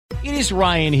It is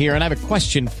Ryan here, and I have a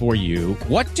question for you.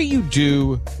 What do you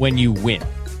do when you win?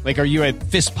 Like, are you a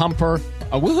fist pumper,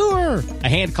 a woohooer, a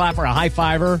hand clapper, a high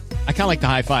fiver? I kind of like the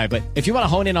high five, but if you want to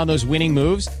hone in on those winning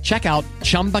moves, check out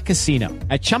Chumba Casino.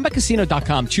 At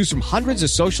ChumbaCasino.com, choose from hundreds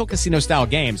of social casino-style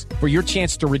games for your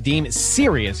chance to redeem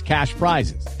serious cash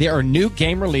prizes. There are new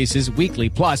game releases weekly,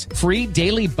 plus free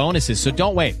daily bonuses. So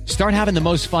don't wait. Start having the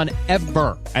most fun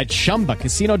ever at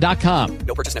ChumbaCasino.com.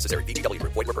 No purchase necessary. VGW.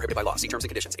 Void where prohibited by law. See terms and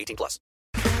conditions. 18+.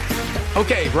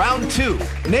 Okay, round two.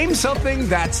 Name something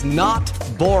that's not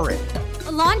boring.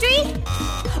 A laundry?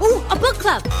 Ooh, a book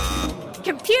club.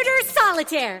 Computer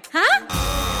solitaire, huh?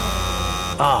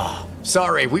 Ah,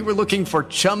 sorry, we were looking for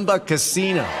Chumba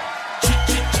Casino.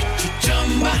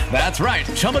 That's right,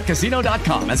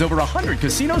 ChumbaCasino.com has over 100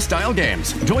 casino-style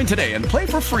games. Join today and play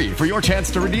for free for your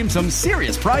chance to redeem some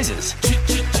serious prizes.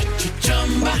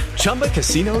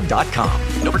 ChumbaCasino.com.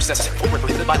 No purchase necessary. Void where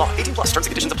prohibited by law. 18+. Terms and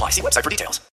conditions apply. See website for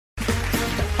details.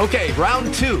 Okay,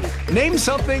 round two. Name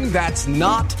something that's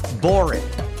not boring.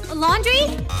 A laundry?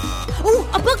 Ooh,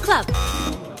 a book club.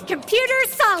 Computer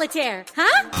solitaire,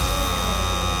 huh?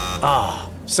 Ah,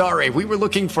 sorry, we were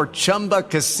looking for Chumba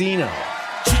Casino.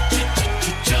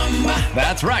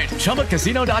 That's right,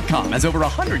 ChumbaCasino.com has over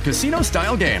 100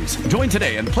 casino-style games. Join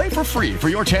today and play for free for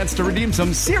your chance to redeem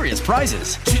some serious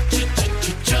prizes.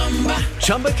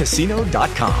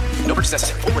 ChumbaCasino.com. No purchase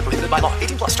necessary. Void where prohibited by law.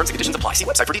 18+. Terms and conditions apply. See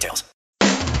website for details.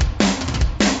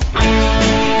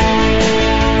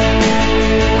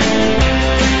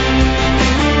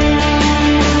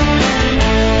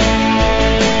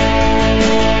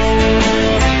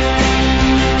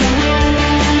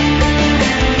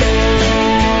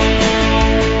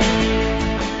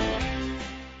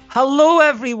 Hello,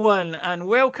 everyone, and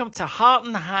welcome to Heart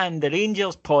and Hand, the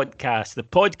Rangers podcast, the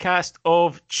podcast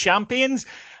of champions.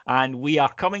 And we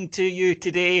are coming to you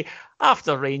today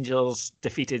after Rangers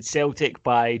defeated Celtic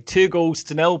by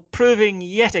 2-0, proving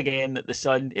yet again that the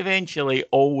sun eventually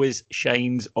always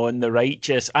shines on the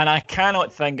righteous. And I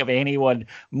cannot think of anyone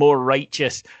more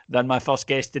righteous than my first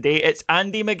guest today. It's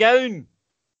Andy McGowan.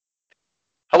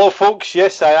 Hello, folks.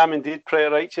 Yes, I am indeed pretty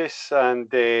righteous,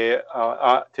 and to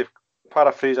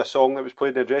paraphrase a song that was played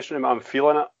in the dressing room, I'm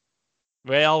feeling it.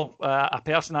 Well, a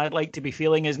person I'd like to be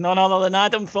feeling is none other than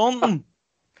Adam Thornton.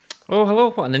 Oh,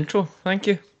 hello. What an intro. Thank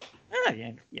you.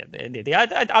 Yeah, at the end of the day,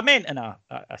 I meant in a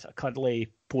cuddly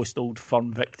post-Old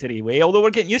Firm victory way, although we're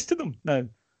getting used to them now.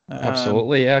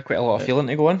 Absolutely, yeah. Quite a lot of feeling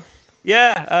to go on.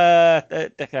 Yeah,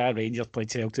 the Rangers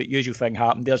played Celtic. Usual thing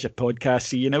happened. There's your podcast.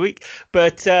 See you in a week.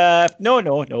 But no.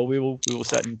 We will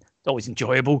sit and it's always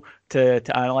enjoyable to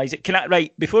analyse it.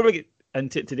 Right, before we get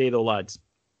into it today, though, lads,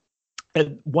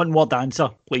 one word answer,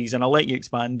 please, and I'll let you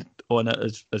expand on it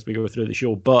as we go through the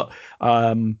show. But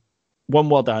one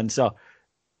word answer.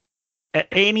 At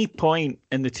any point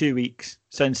in the 2 weeks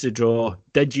since the draw,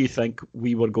 did you think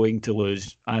we were going to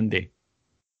lose, Andy?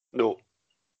 No.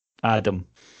 Adam?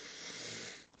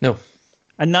 No.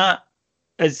 And that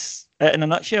is it in a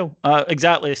nutshell.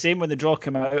 Exactly the same. When the draw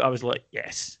came out, I was like,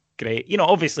 yes, great. You know,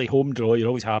 obviously home draw, you're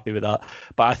always happy with that.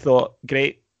 But I thought,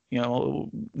 great, you know,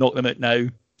 knock them out now.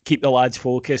 Keep the lads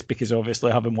focused, because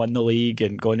obviously having won the league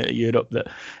and going into Europe,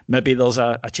 that maybe there's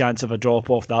a chance of a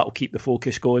drop-off. That'll keep the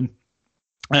focus going.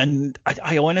 And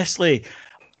I honestly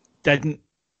didn't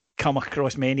come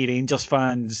across many Rangers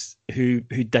fans who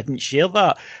didn't share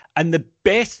that. And the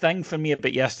best thing for me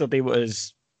about yesterday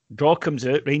was draw comes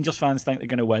out, Rangers fans think they're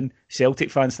going to win,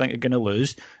 Celtic fans think they're going to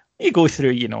lose. You go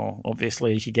through, you know,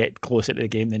 obviously as you get closer to the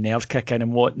game, the nerves kick in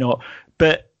and whatnot.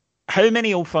 But how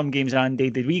many Old Firm games, Andy,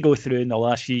 did we go through in the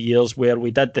last few years where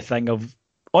we did the thing of,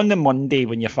 on the Monday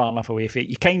when you're far enough away from it,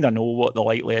 you kind of know what the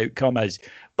likely outcome is,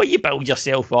 but you build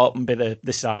yourself up, and by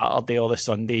the Saturday or the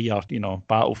Sunday, you're, you know,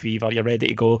 battle fever, you're ready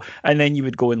to go, and then you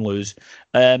would go and lose.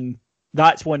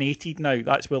 That's 180 now.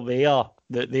 That's where they are.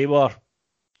 That they were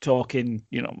talking,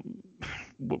 you know,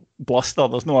 bluster.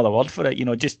 There's no other word for it. You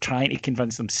know, just trying to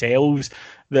convince themselves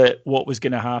that what was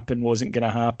going to happen wasn't going to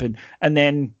happen, and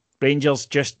then Rangers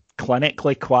just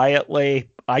clinically, quietly,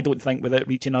 I don't think without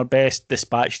reaching our best,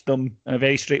 dispatched them in a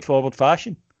very straightforward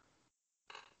fashion.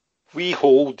 We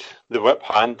hold the whip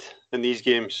hand in these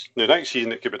games. Now, next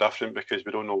season it could be different because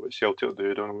we don't know what Celtic will do,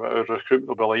 we don't know what our recruitment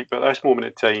will be like. But at this moment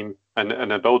in time,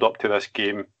 and the build up to this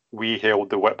game, we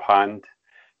held the whip hand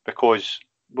because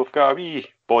we've got a wee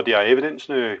body of evidence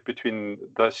now between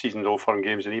this season's Old Firm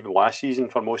games and even last season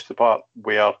for most of the part,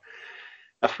 where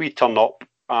if we turn up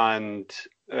and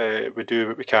we do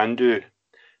what we can do,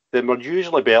 then we're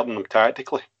usually better than them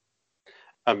tactically,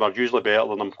 and we're usually better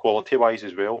than them quality-wise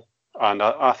as well. And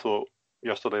I thought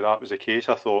yesterday that was the case.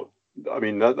 I thought, I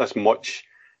mean, that's much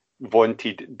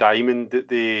vaunted diamond that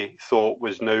they thought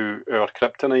was now our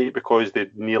kryptonite because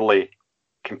they'd nearly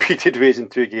competed ways in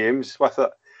 2 games with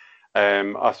it.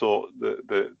 I thought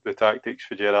the tactics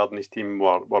for Gerrard and his team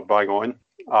were bang on,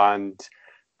 and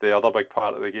the other big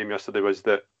part of the game yesterday was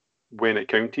that when it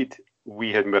counted,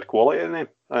 we had more quality than them,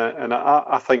 and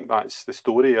I think that's the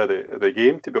story of the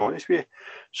game, to be honest with you.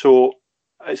 So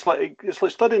it's like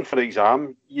studying for an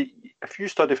exam. If you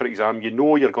study for an exam, you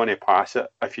know you're going to pass it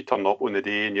if you turn up on the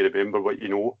day and you remember what you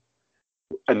know,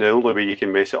 and the only way you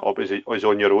can mess it up is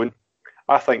on your own.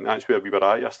 I think that's where we were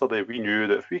at yesterday. We knew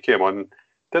that if we came on,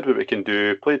 did what we can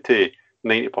do, played to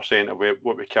 90% of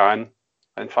what we can.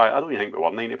 In fact, I don't even think we were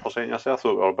 90% yesterday. I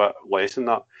thought we were a bit less than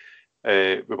that.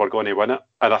 We were going to win it.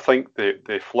 And I think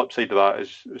the flip side of that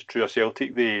is true of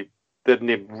Celtic. They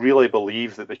didn't really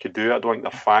believe that they could do it. I don't think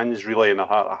the fans really in their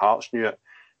heart of hearts knew it.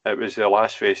 It was the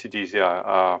last vestiges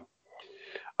of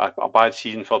a bad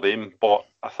season for them. But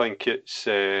I think it's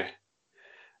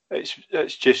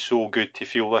just so good to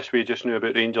feel this way just now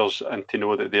about Rangers and to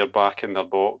know that they're back in their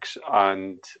box.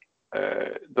 And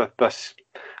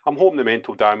I'm hoping the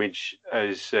mental damage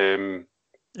is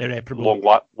irreparable,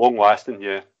 long lasting.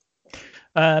 Yeah.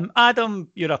 Adam,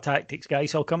 you're a tactics guy,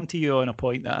 so I'll come to you on a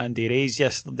point that Andy raised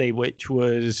yesterday, which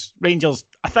was Rangers,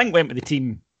 I think, went with the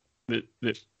team that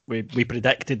we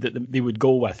predicted that they would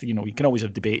go with. You know, you can always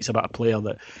have debates about a player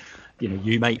that, you know,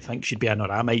 you might think should be in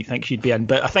or I might think should be in.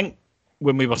 But I think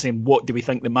when we were saying what do we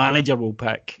think the manager will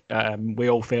pick, we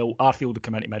all felt Arfield would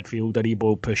come into midfield, Aribo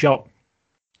will push up.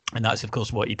 And that's, of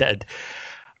course, what he did.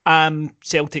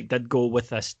 Celtic did go with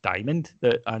this diamond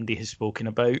that Andy has spoken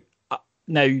about.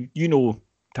 Now, you know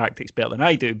tactics better than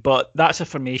I do, but that's a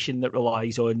formation that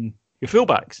relies on your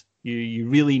fullbacks. You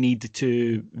really need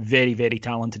 2 very, very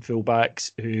talented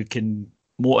fullbacks who can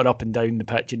motor up and down the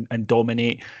pitch and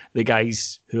dominate the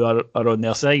guys who are on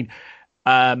their side.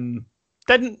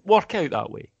 Didn't work out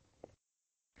that way.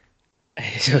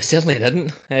 So it certainly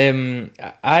didn't.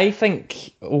 I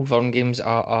think Old Firm games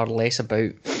are less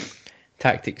about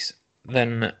tactics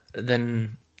than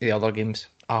the other games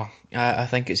are. I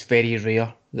think it's very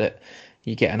rare that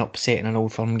you get an upset in an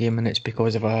Old Firm game and it's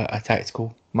because of a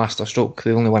tactical masterstroke.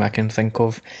 The only one I can think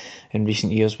of in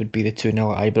recent years would be the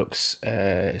 2-0 at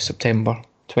Ibrox, September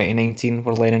 2019,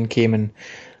 where Lennon came and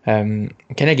kind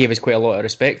of gave us quite a lot of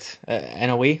respect in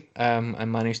a way,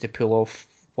 and managed to pull off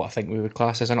what I think we would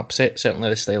class as an upset. Certainly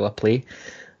the style of play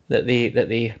that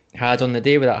they had on the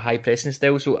day with that high pressing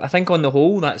style. So I think on the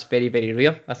whole that's very, very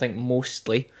rare. I think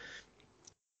mostly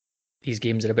these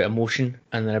games are about emotion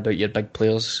and they're about your big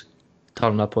players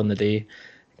turning up on the day,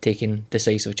 taking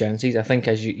decisive chances. I think,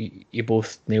 as you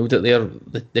both nailed it there,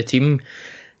 the team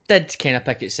did kind of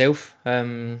pick itself.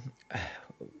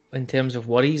 In terms of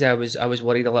worries, I was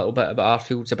worried a little bit about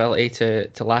Arfield's ability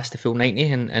to last the full 90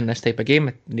 in this type of game.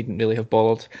 I needn't really have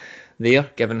bothered there,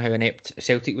 given how inept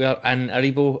Celtic were. And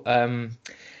Aribo,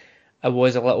 I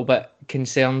was a little bit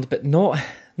concerned, but not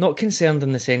concerned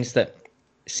in the sense that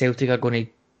Celtic are going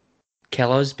to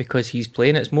kill us because he's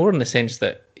playing. It's more in the sense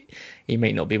that he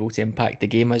might not be able to impact the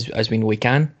game as we know he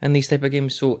can in these type of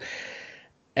games. So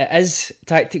it is,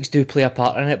 tactics do play a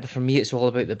part in it, but for me it's all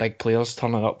about the big players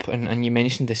turning up. And you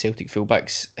mentioned the Celtic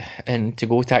fullbacks, and to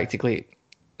go tactically,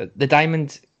 the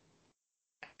diamond,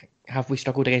 have we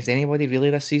struggled against anybody really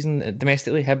this season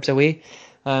domestically? Hibs away,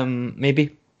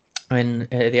 maybe in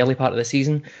the early part of the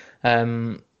season.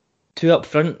 2 up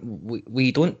front,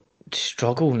 we don't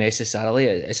struggle necessarily.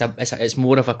 It's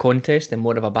more of a contest and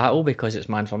more of a battle because it's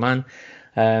man for man.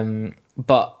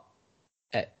 But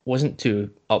it wasn't 2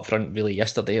 up front really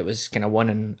yesterday. It was kind of one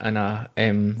and a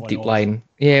deep line.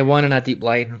 Yeah, one and a deep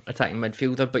line attacking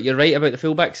midfielder. But you're right about the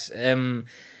fullbacks.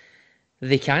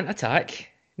 They can't attack.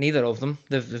 Neither of them.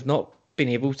 They've not been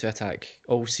able to attack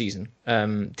all season.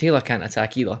 Taylor can't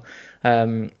attack either.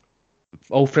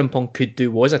 All Frimpong could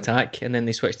do was attack, and then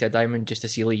they switched to a diamond just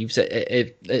as he leaves.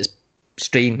 It's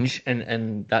strange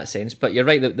in that sense, but you're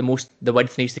right that the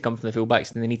width needs to come from the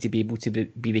fullbacks, and they need to be able to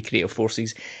be the creative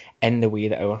forces in the way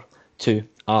that our 2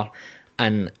 are.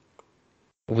 And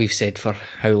we've said for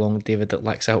how long, David, that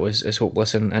Laxalt is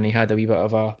hopeless, and he had a wee bit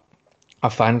of a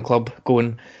fan club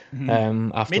going.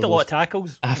 After made a lot of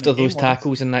tackles. After those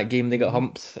tackles in that game, they got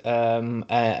humped, and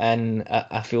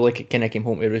I feel like it kind of came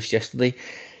home to roost yesterday.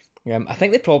 I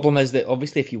think the problem is that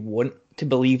obviously if you want to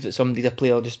believe that somebody's a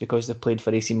player just because they've played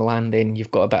for AC Milan, then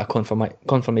you've got a bit of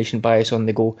confirmation bias on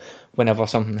the go whenever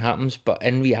something happens. But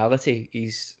in reality,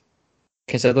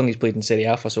 considering he's played in Serie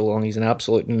A for so long, he's an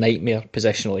absolute nightmare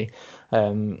positionally.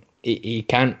 He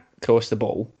can't cross the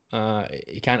ball.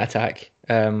 He can't attack.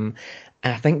 And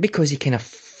I think because he kind of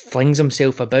flings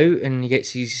himself about and he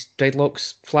gets his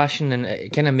dreadlocks flashing, and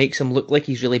it kind of makes him look like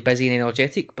he's really busy and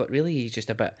energetic, but really he's just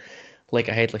a bit like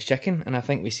a headless chicken. And I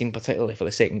think we've seen, particularly for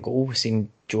the second goal, we've seen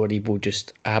Joe Aribo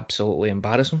just absolutely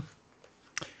embarrass him.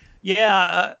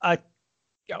 Yeah,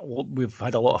 we've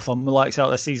had a lot of fun with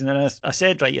Laxalt this season, and I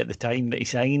said right at the time that he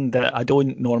signed that I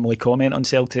don't normally comment on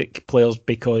Celtic players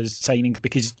because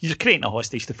you're creating a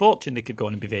hostage to fortune. They could go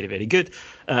on and be very, very good.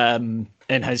 In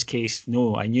his case,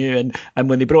 no, I knew. And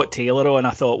when they brought Taylor on,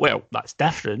 I thought, well, that's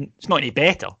different. It's not any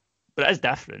better, but it is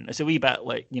different. It's a wee bit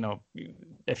like,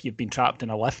 if you've been trapped in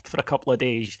a lift for a couple of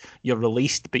days, you're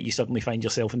released, but you suddenly find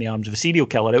yourself in the arms of a serial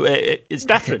killer. It's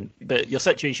different, but your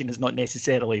situation has not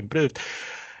necessarily improved.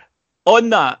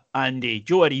 On that, Andy,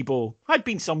 Joe Aribo had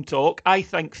been some talk, I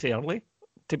think fairly,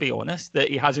 to be honest, that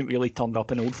he hasn't really turned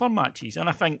up in Old Firm matches. And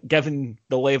I think given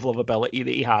the level of ability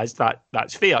that he has,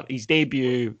 that's fair. His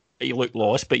debut, he looked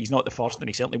lost, but he's not the first and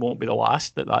he certainly won't be the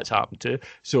last that's happened to.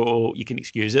 So you can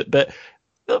excuse it. But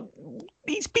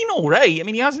he's been all right. I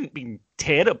mean, he hasn't been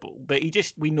terrible, but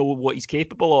we know what he's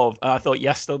capable of. I thought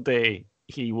yesterday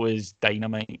he was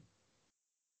dynamite.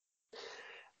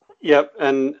 Yep,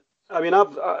 and I mean,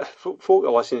 folk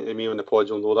are listening to me on the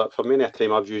pods will know that for many a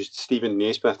time I've used Stephen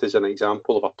Naismith as an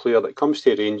example of a player that comes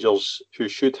to Rangers who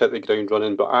should hit the ground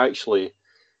running, but actually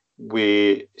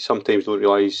we sometimes don't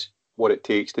realise what it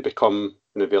takes to become,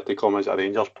 in inverted commas, a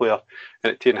Rangers player.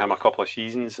 And it's taken him a couple of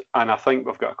seasons. And I think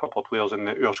we've got a couple of players in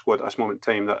our squad at this moment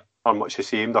in time that are much the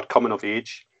same. They're coming of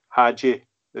age. Hadji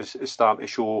is starting to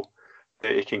show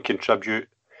that he can contribute.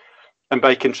 And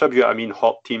by contribute, I mean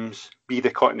hurt teams, be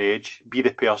the cutting edge, be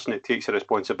the person that takes the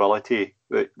responsibility,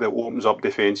 that opens up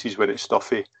defences when it's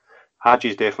stuffy.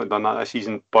 Hadji's definitely done that this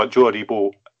season, but Joe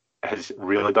Aribo has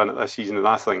really done it this season, and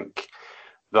I think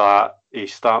that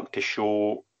he's starting to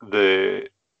show the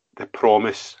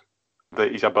promise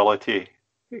that his ability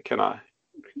kind of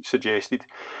suggested.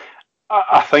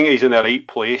 I think he's in the right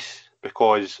place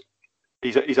because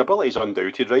his ability is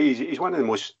undoubted, right? He's one of the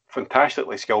most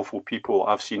fantastically skillful people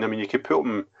I've seen. I mean, you could put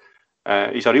him,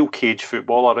 he's a real cage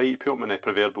footballer, right? You put him in a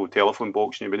proverbial telephone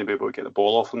box and you wouldn't be able to get the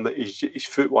ball off him. His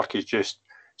footwork is just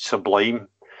sublime.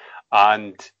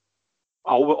 And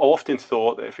I often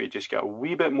thought that if he just got a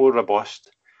wee bit more robust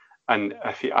and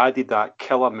if he added that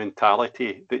killer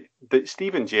mentality that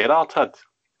Steven Gerrard had,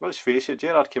 let's face it,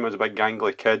 Gerrard came as a big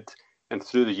gangly kid and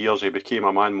through the years he became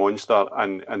a man monster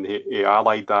and he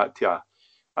allied that to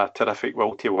a terrific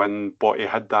will to win, but he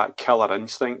had that killer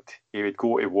instinct. He would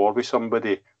go to war with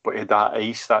somebody, but he had that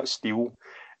ice, that steel.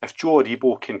 If Joe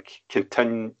Aribo can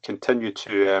continue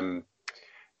to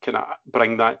kind of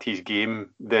bring that to his game,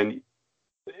 then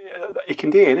he can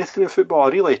do anything in football. I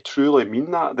really, truly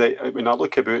mean that. That when I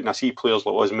look about and I see players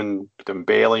like Osman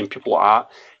Dembele and people like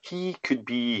that, he could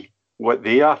be what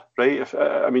they are, right?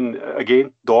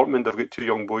 Again, Dortmund, they've got two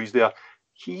young boys there.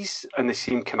 He's in the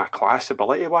same kind of class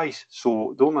ability-wise.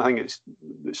 So the only thing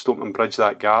that's stopping him bridge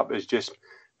that gap is just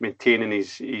maintaining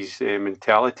his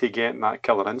mentality, getting that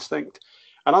killer instinct.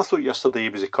 And I thought yesterday he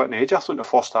was a cutting edge. I thought in the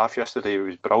first half yesterday he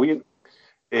was brilliant.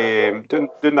 Doing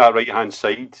that right-hand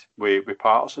side with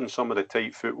Patterson, some of the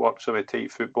tight footwork, some of the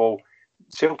tight football,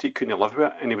 Celtic couldn't live with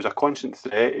it, and he was a constant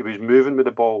threat. He was moving with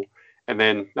the ball. And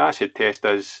then, that's his test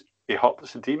is, he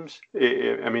hurts the teams.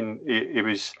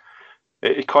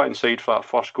 He cut inside for that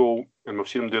first goal, and we've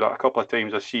seen him do that a couple of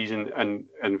times this season, and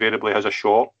invariably has a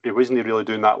shot. He wasn't really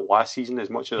doing that last season as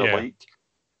much as I liked.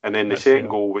 And then the second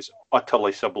goal was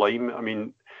utterly sublime. I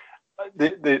mean,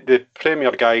 the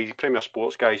Premier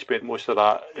Sports guy spent most of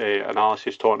that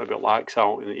analysis talking about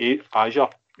Laxalt and Azure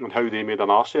and how they made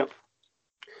an arse of it.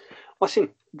 Listen,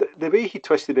 the way he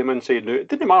twisted him inside and out, it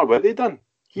didn't matter what they'd done.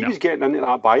 He was getting into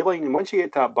that byline, and once you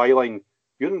get to that byline,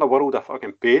 you're in the world of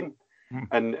fucking pain.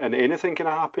 And anything can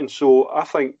happen. So I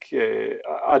think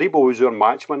Aribo was our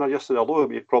match winner yesterday, although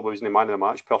he probably wasn't the man of the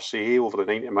match per se over the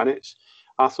 90 minutes.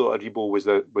 I thought Aribo was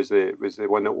the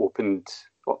one that opened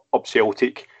up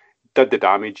Celtic, did the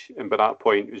damage, and by that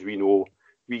point, as we know,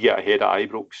 we get ahead at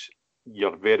Ibrox,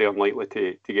 you're very unlikely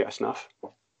to get a sniff.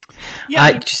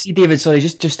 Yeah, just see, David. Sorry,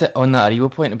 just on that Aribo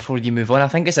point, and before you move on, I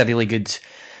think it's a really good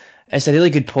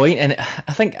point, and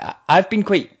I think I've been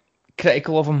quite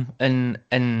critical of him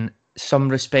in some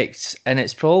respects, and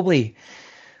it's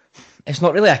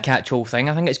not really a catch-all thing.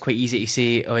 I think it's quite easy to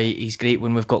say, oh, he's great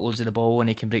when we've got loads of the ball and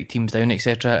he can break teams down,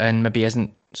 etc., and maybe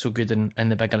isn't so good in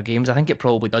the bigger games. I think it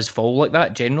probably does fall like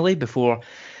that generally before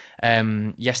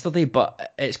yesterday,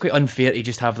 but it's quite unfair to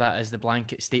just have that as the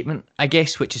blanket statement, I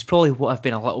guess, which is probably what I've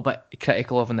been a little bit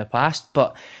critical of in the past.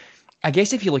 But I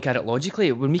guess if you look at it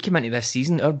logically, when we came into this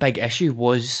season, our big issue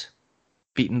was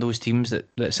beating those teams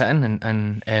that sit in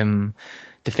and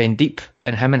defend deep,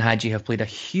 and him and Hadji have played a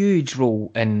huge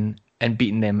role in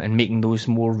beating them and making those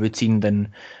more routine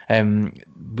than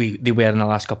they were in the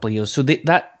last couple of years. So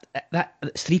that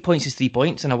 3 points is 3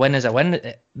 points, and a win is a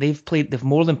win. They've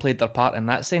more than played their part in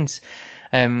that sense.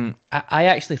 I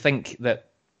actually think that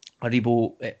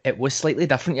Aribo, it was slightly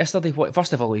different yesterday.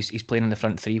 First of all, he's playing in the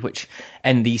front three, which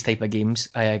in these type of games,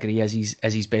 I agree, is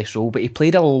his best role. But he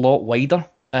played a lot wider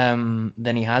than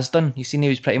he has done. You've seen he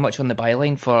was pretty much on the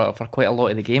byline for quite a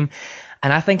lot of the game.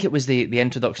 And I think it was the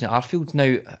introduction of Arfield.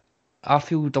 Now,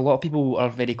 Arfield, a lot of people are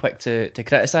very quick to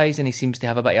criticise, and he seems to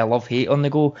have a bit of love-hate on the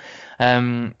go.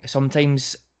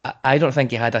 Sometimes I don't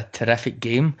think he had a terrific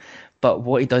game, but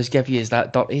what he does give you is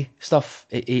that dirty stuff.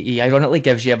 He ironically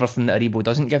gives you everything that Aribo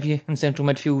doesn't give you in central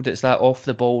midfield. It's that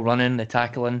off-the-ball running, the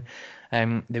tackling,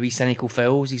 the wee cynical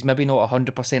fouls. He's maybe not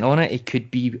 100% on it. He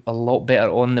could be a lot better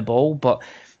on the ball, but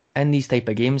in these type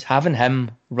of games, having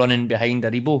him running behind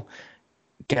Aribo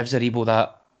gives Aribo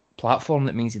that platform.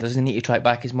 That means he doesn't need to track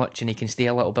back as much, and he can stay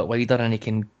a little bit wider, and he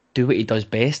can do what he does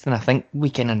best. And I think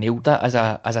we kind of nailed that as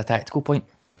a tactical point.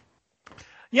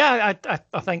 Yeah,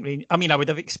 I think. I mean, I would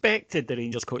have expected the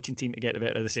Rangers coaching team to get the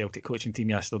better of the Celtic coaching team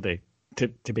yesterday. To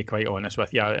be quite honest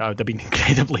with you, I would have been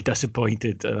incredibly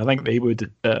disappointed, and I think they would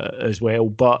as well.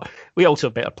 But we also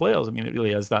have better players. I mean, it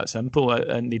really is that simple,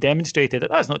 and they demonstrated it.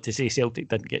 That's not to say Celtic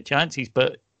didn't get chances,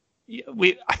 but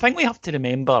I think we have to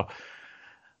remember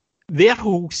their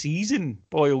whole season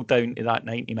boiled down to that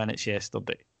 90 minutes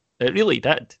yesterday. It really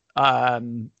did.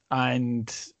 And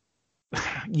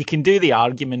you can do the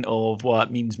argument of what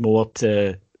it means more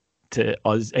to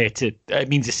us. It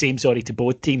means the same, to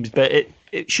both teams, but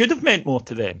it should have meant more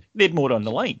to them. They had more on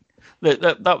the line.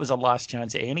 That was their last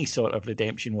chance at any sort of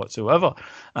redemption whatsoever.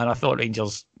 And I thought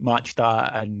Rangers matched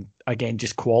that, and again,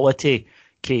 just quality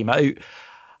came out.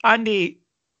 Andy,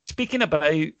 speaking about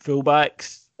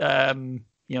fullbacks,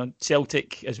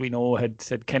 Celtic, as we know,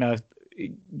 had kind of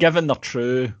given their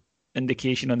true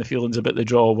indication on the feelings about the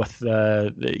draw with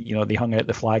they hung out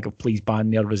the flag of please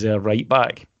ban their reserve right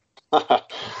back.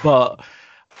 But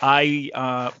I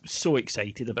am so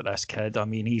excited about this kid. I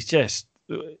mean, he's just,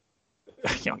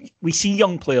 we see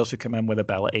young players who come in with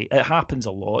ability. It happens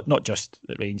a lot, not just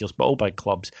at Rangers, but all big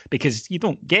clubs, because you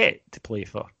don't get to play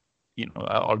for,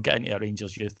 or get into a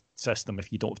Rangers youth system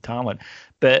if you don't have talent.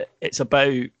 But it's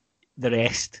about the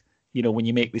rest. When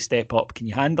you make the step up, can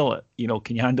you handle it?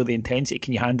 Can you handle the intensity?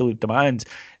 Can you handle the demands?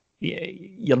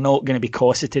 You're not going to be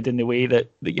cosseted in the way that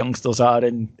the youngsters are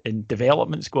in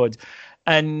development squads.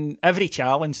 And every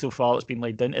challenge so far that's been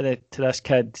laid down to this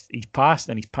kid, he's passed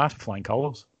with flying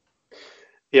colours.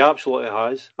 He absolutely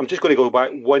has. I'm just going to go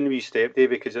back one wee step,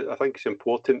 Dave, because I think it's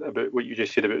important about what you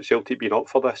just said about Celtic being up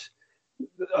for this.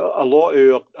 A lot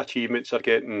of our achievements are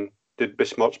getting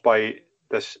besmirched by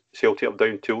this Celtic have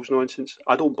down tools nonsense.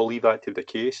 I don't believe that to be the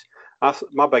case.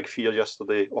 My big fear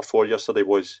yesterday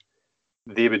was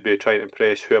they would be trying to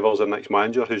impress whoever's the next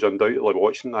manager who's undoubtedly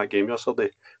watching that game yesterday.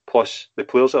 Plus, the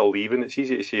players that are leaving, it's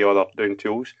easy to say, they're down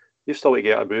tools. They've still to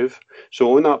get a move.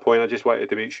 So on that point, I just wanted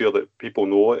to make sure that people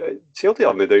know Celtic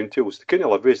aren't the down tools. They couldn't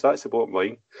live with, that's the bottom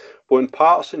line. But in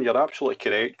Patterson, you're absolutely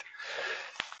correct.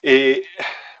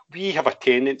 We have a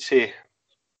tendency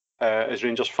as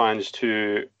Rangers fans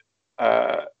to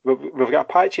we've got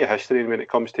a patchy history when it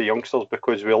comes to youngsters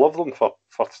because we love them for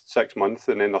 6 months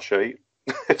and then they're shite,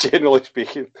 generally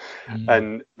speaking.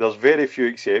 And there's very few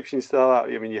exceptions to that.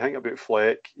 I mean, you think about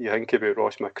Fleck, you think about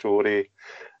Ross McCrory,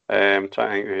 trying to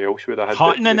think who else would have had.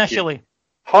 Hutton initially.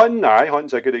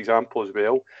 Hutton's a good example as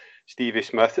well. Stevie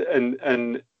Smith.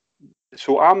 And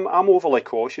so I'm overly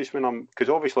cautious when because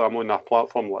obviously I'm on a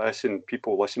platform like this and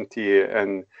people listen to you,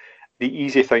 and the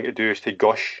easy thing to do is to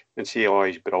gush and say, oh,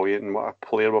 he's brilliant and what a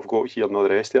player we've got here and all the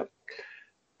rest of it.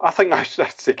 I think that's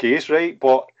the case, right?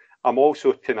 But I'm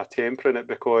also kind of tempering it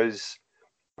because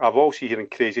I've also hearing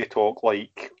crazy talk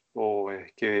like,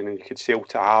 you could sell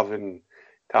Tav and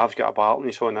Tav's got a battle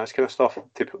and so on, that kind of stuff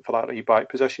for that right back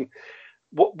position.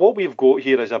 What we've got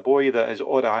here is a boy that has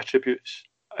all the attributes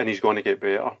and he's going to get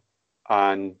better.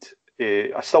 And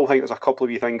I still think there's a couple of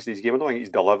wee things in his game. I don't think his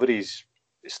delivery's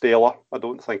stellar. I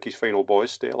don't think his final ball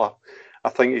is stellar. I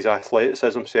think his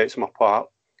athleticism sets him apart.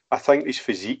 I think his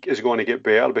physique is going to get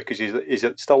better because he's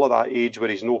still at that age where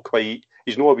he's not a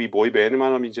wee boy by any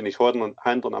man. I mean, and he's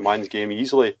handling a man's game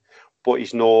easily, but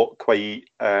he's not quite.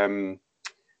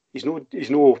 He's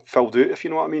no filled out, if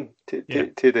you know what I mean,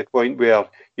 to the point where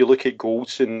you look at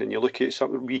Goldson and you look at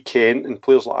something wee Kent and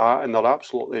players like that, and they're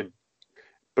absolutely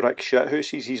brick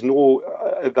shithouses. He's no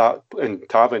that in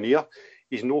Tavernier.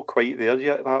 He's not quite there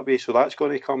yet that way, so that's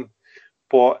going to come.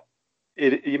 But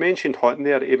you mentioned Hutton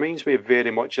there. It reminds me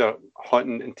very much of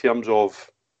Hutton in terms of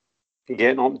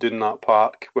getting up and doing that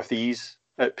park with ease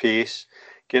at pace,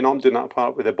 getting up and doing that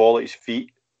park with the ball at his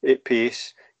feet at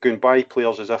pace, going by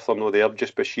players as if they're not there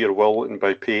just by sheer will and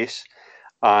by pace.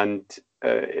 And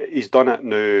he's done it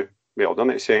now. Well, done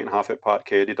it second half at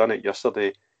Parkhead. He done it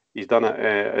yesterday. He's done it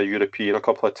at European a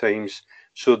couple of times.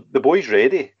 So the boy's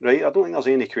ready, right? I don't think there's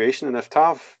any question. And if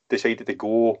Tav decided to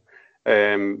go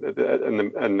in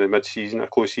the mid-season or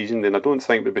close season, then I don't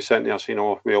think we'd be sitting there saying,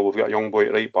 oh, well, we've got a young boy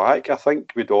to right back. I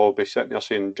think we'd all be sitting there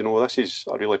saying, you know, this is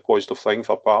a really positive thing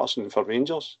for Patterson and for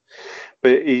Rangers.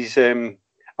 But he's,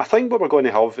 I think what we're going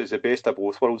to have is the best of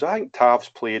both worlds. I think Tav's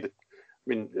played, I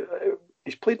mean,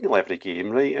 he's played nearly every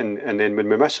game, right? And then when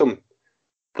we miss him,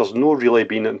 there's no really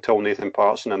been until Nathan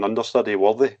Patterson an understudy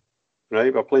worthy,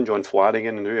 right? We're playing John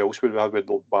Flanagan, and who else would we have with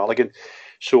Balogun?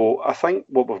 So I think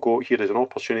what we've got here is an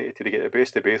opportunity to get the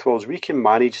best of both worlds. We can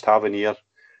manage Tavernier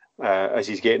as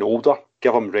he's getting older,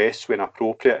 give him rests when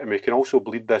appropriate, and we can also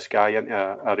bleed this guy into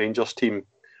a Rangers team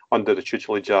under the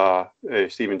tutelage of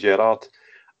Steven Gerrard.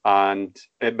 And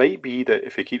it might be that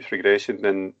if he keeps progressing,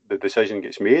 then the decision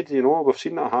gets made. You know, we've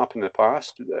seen that happen in the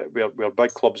past, where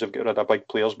big clubs have got rid of big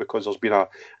players because there's been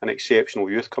an exceptional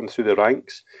youth come through the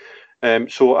ranks.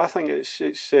 So I think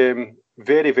it's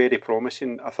very, very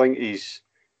promising. I think he's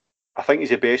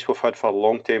the best we've had for a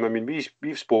long time. I mean,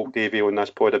 we've spoke, Davey, on this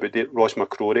pod about Ross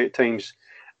McCrory at times,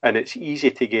 and it's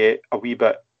easy to get a wee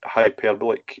bit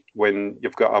hyperbolic when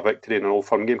you've got a victory in an Old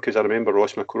Firm game, because I remember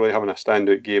Ross McCrory having a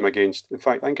standout game against, in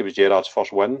fact, I think it was Gerrard's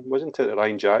first win, wasn't it, the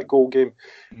Ryan Jack goal game?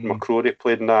 McCrory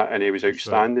played in that, and he was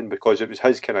outstanding because it was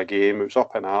his kind of game. It was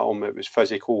up and at him, it was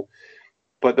physical,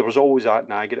 but there was always that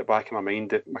nag at the back of my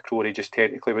mind that McCrory just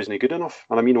technically wasn't good enough.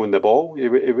 And I mean, on the ball, he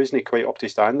wasn't quite up to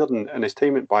standard, and as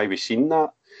time went by, we've seen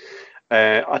that.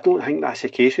 I don't think that's the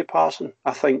case with Patterson.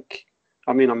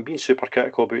 I mean, I'm being super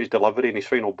critical about his delivery and his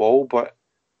final ball, but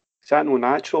is that no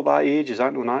natural at that age? Is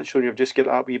that no natural? You've just got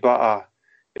that wee bit of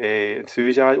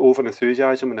over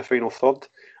enthusiasm in the final third.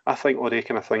 I think all those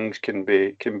kind of things can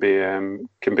be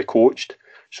coached.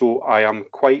 So I am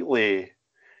quietly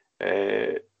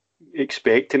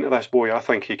expecting to this boy. I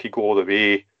think he could go all the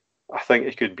way. I think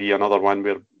it could be another one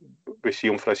where we see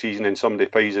him for a season and somebody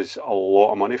pays us a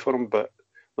lot of money for him. But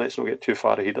let's not get too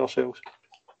far ahead of ourselves.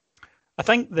 I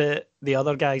think the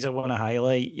other guys I want to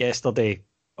highlight yesterday,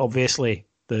 obviously,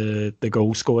 the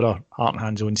goal scorer, Heart and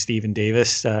Hand's own Stephen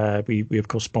Davis. We of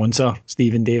course sponsor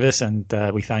Stephen Davis, and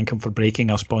we thank him for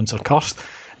breaking our sponsor curse.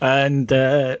 And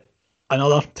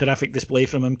another terrific display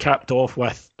from him, capped off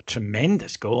with a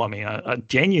tremendous goal. I mean, a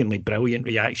genuinely brilliant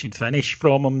reaction finish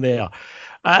from him there.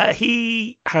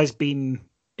 He has been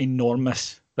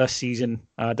enormous this season,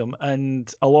 Adam,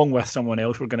 and along with someone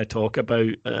else we're going to talk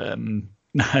about and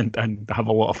have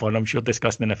a lot of fun, I'm sure,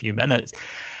 discussing in a few minutes.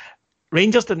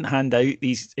 Rangers didn't hand out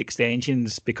these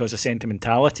extensions because of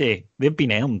sentimentality. They've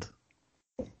been earned.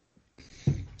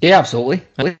 Yeah, absolutely.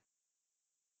 There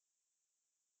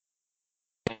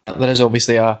is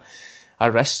obviously a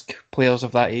risk, players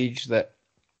of that age, that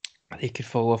they could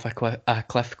fall off a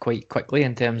cliff quite quickly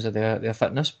in terms of their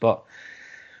fitness, but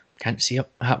can't see it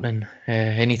happening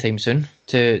anytime soon,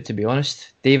 to be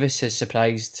honest. Davis has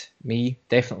surprised me,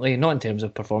 definitely. Not in terms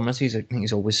of performances. I think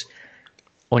he's always,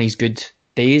 on his good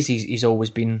days, he's always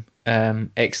been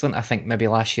excellent. I think maybe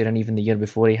last year and even the year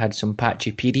before he had some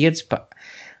patchy periods, but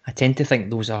I tend to think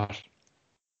those are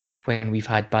when we've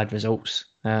had bad results,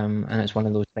 and it's one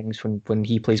of those things when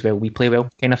he plays well, we play well,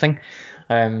 kind of thing.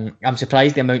 I'm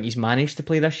surprised the amount he's managed to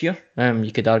play this year.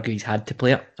 You could argue he's had to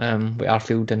play it with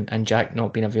Arfield and Jack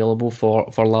not being available for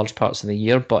large parts of the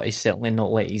year, but he's certainly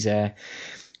not let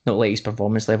his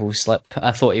performance levels slip.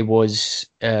 I thought he was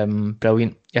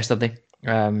brilliant yesterday.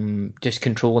 Just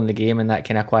controlling the game in that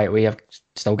kind of quiet way. I've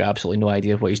still got absolutely no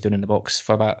idea what he's doing in the box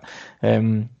for that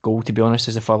goal, to be honest,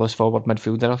 as the furthest forward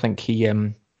midfielder. I think he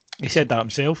said that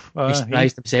himself. He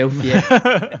surprised himself,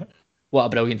 yeah. What a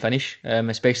brilliant finish,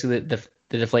 especially the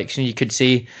deflection. You could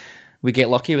say we get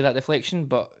lucky with that deflection,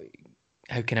 but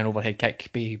how can an overhead kick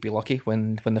be lucky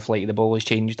when the flight of the ball was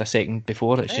changed a second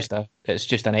before? It's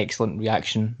just an excellent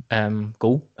reaction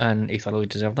goal, and he thoroughly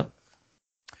deserved it.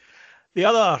 The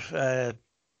other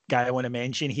guy I want to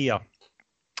mention here,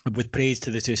 with praise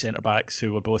to the two centre-backs,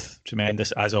 who were both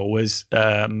tremendous, as always,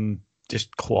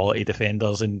 just quality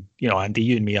defenders. And, you know, Andy,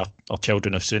 you and me are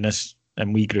children of Souness,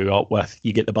 and we grew up with,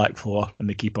 you get the back four and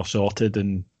the keeper sorted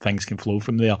and things can flow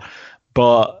from there.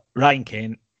 But Ryan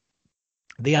Kent,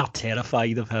 they are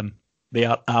terrified of him. They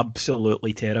are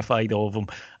absolutely terrified of him.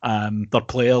 Their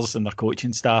players and their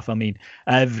coaching staff, I mean,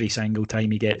 every single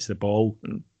time he gets the ball,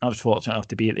 I was fortunate enough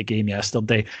to be at the game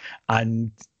yesterday,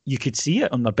 and you could see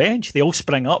it on their bench. They all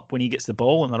spring up when he gets the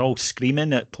ball and they're all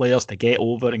screaming at players to get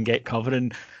over and get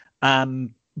covering.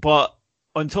 But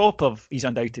on top of his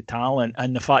undoubted talent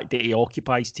and the fact that he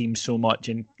occupies teams so much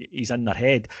and he's in their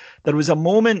head, there was a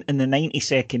moment in the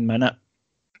 92nd minute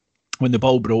when the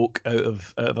ball broke out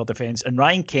of our defence and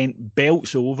Ryan Kent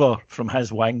belts over from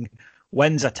his wing,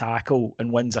 wins a tackle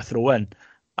and wins a throw-in.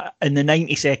 In the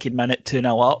 92nd minute,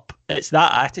 2-0 up. It's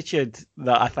that attitude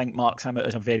that I think marks him out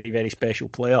as a very, very special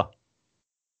player.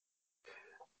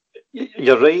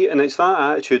 You're right, and it's that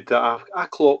attitude that I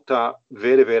clocked that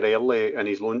very, very early in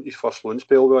his first loan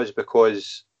spell was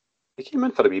because he came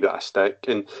in for a wee bit of stick.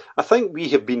 And I think we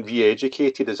have been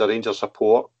re-educated as a Rangers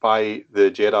support by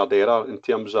the Gerrard era in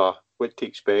terms of what to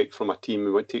expect from a team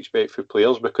and what to expect from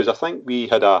players, because I think we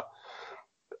had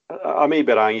I may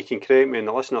be wrong, you can correct me, and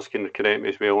the listeners can correct me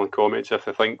as well in comments if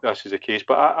they think this is the case,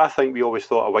 but I think we always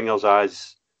thought of wingers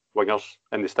as wingers,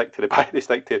 and they stick to the back, they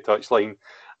stick to the touchline,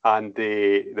 and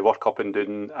they work up and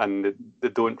down, and they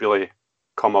don't really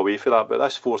come away from that. But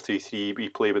this 4-3-3 we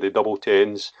play with the double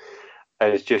tens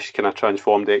is just kind of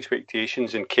transformed the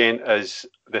expectations, and Kent is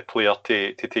the player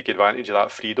to take advantage of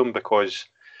that freedom, because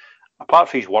apart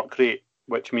from his work rate,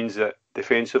 which means that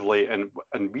defensively, and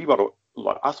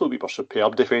I thought we were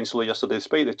superb defensively yesterday,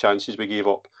 despite the chances we gave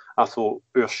up. I thought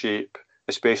our shape,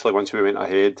 especially once we went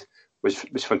ahead, was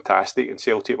fantastic, and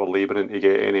Celtic were labouring to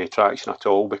get any traction at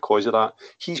all because of that.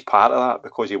 He's part of that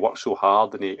because he works so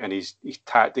hard and he's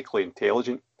tactically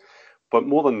intelligent. But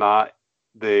more than that,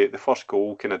 the first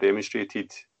goal kind of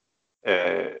demonstrated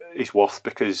his worth,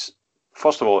 because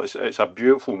first of all, it's a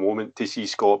beautiful moment to see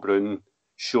Scott Brown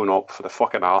showing up for the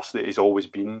fucking arse that he's always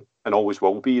been and always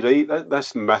will be, right?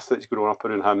 This myth that's grown up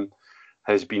around him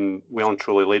has been well and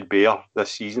truly laid bare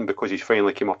this season, because he's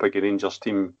finally came up against a Rangers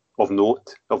team of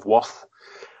note, of worth.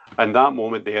 And that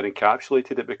moment there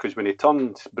encapsulated it, because when he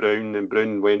turned Brown and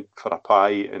Brown went for a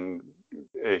pie and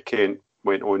Kent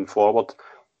went on forward,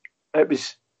 it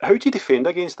was, how do you defend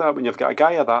against that when you've got a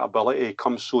guy of that ability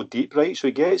comes so deep, right? So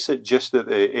he gets it just at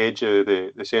the edge of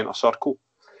the centre circle.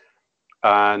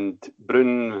 And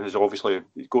Brown has obviously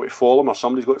got to follow him, or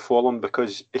somebody's got to follow him,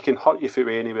 because he can hurt you if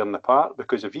you're anywhere in the park.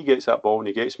 Because if he gets that ball and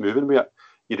he gets moving with it,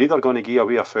 you're either going to give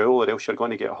away a foul or else you're going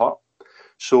to get hurt.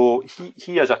 So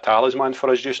he is a talisman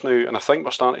for us just now, and I think we're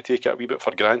starting to take it a wee bit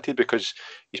for granted, because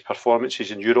his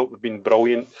performances in Europe have been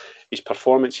brilliant. His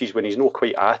performances when he's not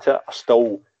quite at it are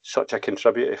still such a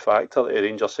contributory factor to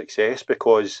Rangers' success,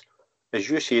 because, as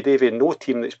you say, Davey, no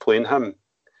team that's playing him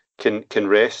can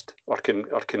rest or can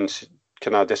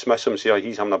I dismiss him and say, oh,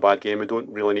 he's having a bad game, we don't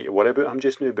really need to worry about him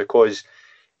just now, because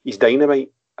he's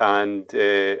dynamite. And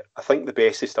I think the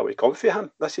best is still to come for him.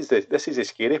 This is the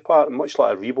scary part. Much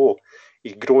like Aribo,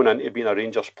 he's grown into being a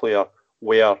Rangers player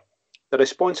where the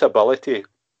responsibility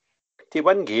to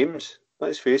win games,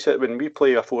 let's face it, when we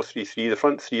play a 4-3-3, the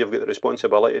front three have got the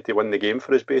responsibility to win the game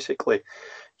for us, basically.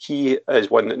 He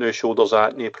is one that now shoulders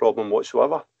that, no problem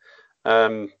whatsoever.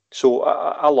 So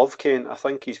I love Kent. I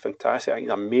think he's fantastic. I think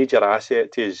he's a major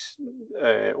asset to his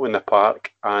on the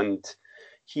park, and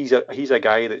he's a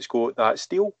guy that's got that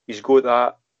steel. He's got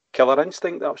that killer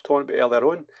instinct that I was talking about earlier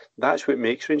on. That's what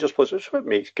makes Rangers players. That's what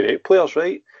makes great players,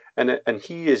 right? And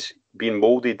he is being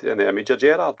moulded in the image of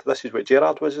Gerrard. This is what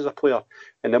Gerrard was as a player.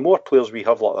 And the more players we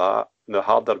have like that, the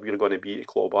harder we're going to be to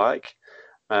claw back.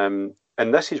 And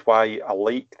this is why I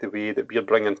like the way that we're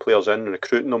bringing players in and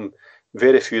recruiting them.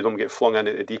 Very few of them get flung in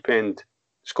at the deep end.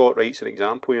 Scott Wright's an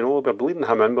example, we're bleeding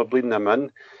him in, but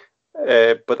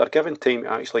they're given time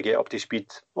to actually get up to speed,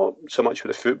 not so much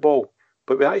with the football,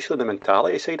 but with actually the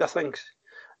mentality side of things.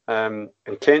 And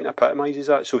Kent epitomises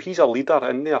that. So he's a leader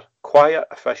in there, quiet,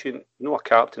 efficient, not a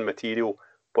captain material,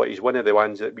 but he's one of the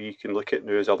ones that we can look at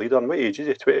now as a leader. And what age is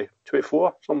he? 20,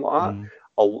 24, something like that.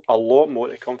 A lot more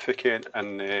to come for Kent,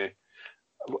 and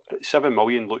 7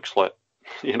 million looks like,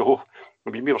 I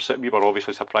mean, we were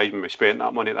obviously surprised when we spent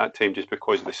that money at that time, just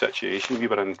because of the situation we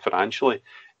were in financially.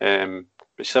 But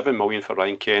 7 million for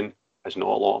Ryan Kent is not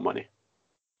a lot of money.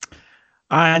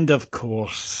 And of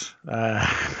course, Alan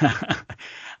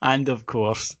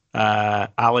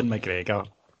McGregor.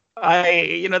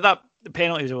 That the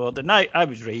penalty was awarded. And I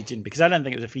was raging because I didn't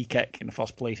think it was a free kick in the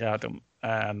first place, Adam.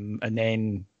 And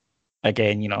then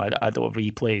again, I don't have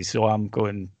replays, so I'm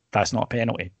going, that's not a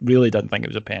penalty. Really didn't think it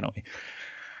was a penalty.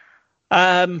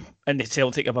 And the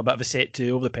Celtic have a bit of a set to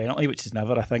over the penalty, which is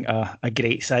never, I think, a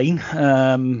great sign.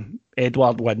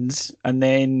 Edouard wins, and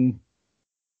then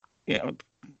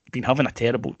been having a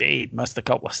terrible day, missed a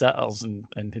couple of sitters, and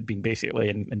had been basically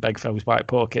in Big Phil's back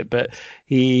pocket. But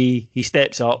he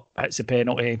steps up, hits the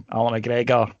penalty. Alan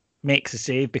McGregor makes the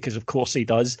save, because of course he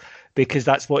does. because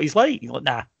that's what he's like. He's like,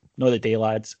 nah, not the day,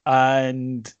 lads.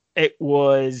 And it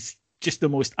was just the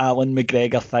most Alan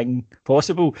McGregor thing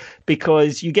possible,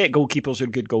 because you get goalkeepers who are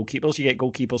good goalkeepers, you get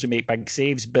goalkeepers who make big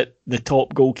saves, but the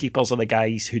top goalkeepers are the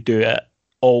guys who do it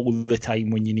all the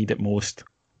time when you need it most.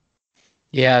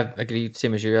 Yeah, I agree.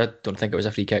 Same as you. I don't think it was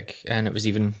a free kick, and it was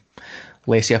even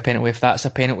less of a penalty. If that's a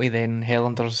penalty, then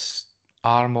Hellander's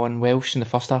arm on Welsh in the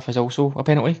first half is also a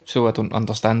penalty. So I don't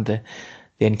understand the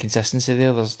inconsistency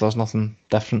there. There's nothing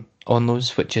different on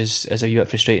those, which is a wee bit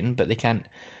frustrating. But they can't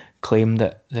claim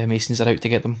that the Masons are out to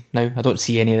get them now. I don't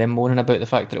see any of them moaning about the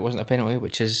fact that it wasn't a penalty,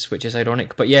 which is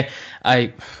ironic. But yeah,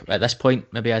 at this point,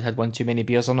 maybe I'd had one too many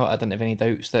beers or not. I didn't have any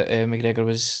doubts that McGregor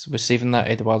was saving that.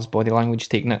 Edouard's body language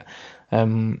taking it.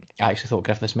 I actually thought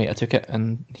Griffiths might have took it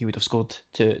and he would have scored,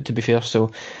 to be fair.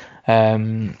 So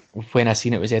when I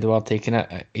seen it was Edouard taking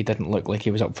it, he didn't look like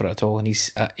he was up for it at all. And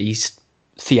he's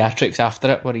theatrics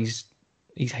after it, where he's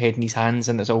head in his hands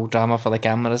and it's all drama for the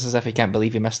cameras, as if he can't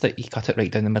believe he missed it. He cut it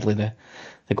right down the middle of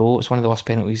the goal. It's one of the worst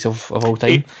penalties of all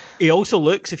time. He also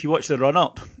looks, if you watch the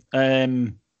run-up,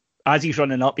 as he's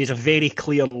running up, he has a very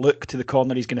clear look to the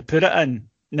corner he's going to put it in.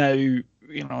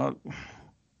 Now,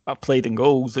 I've played in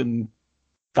goals and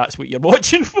that's what you're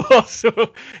watching for.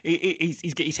 So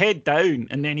he's got his head down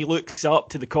and then he looks up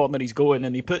to the corner he's going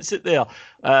and he puts it there.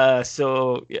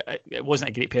 So yeah, it wasn't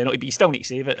a great penalty, but you still need to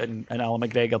save it, and Alan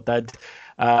McGregor did.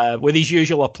 With his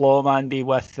usual aplomb, Andy,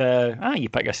 with you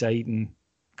pick a side and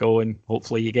go and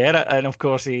hopefully you get it. And of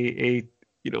course he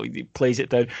plays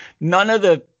it down. None of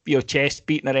the chest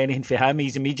beating or anything for him.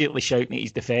 He's immediately shouting at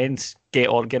his defence, get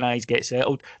organised, get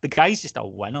settled. The guy's just a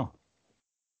winner.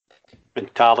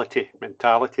 Mentality.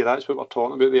 That's what we're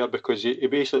talking about there, because he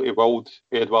basically willed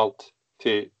Edouard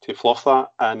to fluff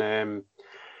that. And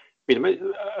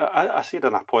I said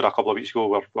in a pod a couple of weeks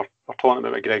ago, we're talking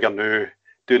about McGregor now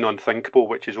doing unthinkable,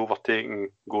 which is overtaking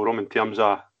Gorham in terms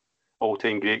of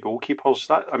all-time great goalkeepers.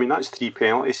 That's 3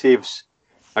 penalty saves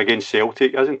against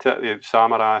Celtic, isn't it?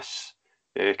 Samaras,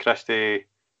 Christie,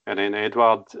 and then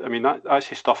Edouard. That's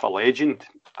the stuff of legend.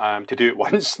 To do it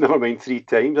once, never mind 3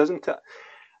 times, isn't it?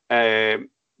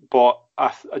 But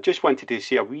I just wanted to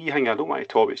say a wee thing. I don't want to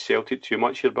talk about Celtic too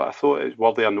much here, but I thought it was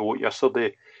worthy of note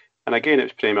yesterday. And again,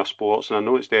 it's Premier Sports, and I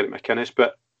know it's Derek McInnes,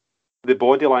 but the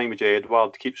body language of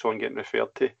Edouard keeps on getting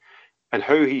referred to, and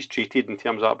how he's treated in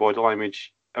terms of that body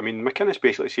language. McInnes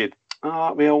basically said,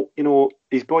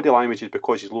 his body language is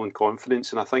because he's low in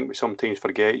confidence, and I think we sometimes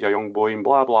forget he's a young boy and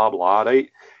blah, blah, blah, right?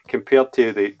 Compared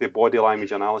to the body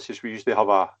language analysis, we usually have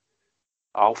a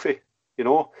Alfie,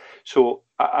 So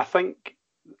I think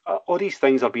all these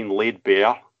things are being laid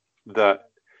bare, that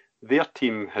their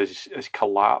team has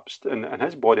collapsed, and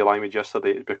his body language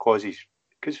yesterday is because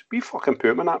we fucking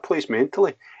put him in that place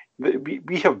mentally.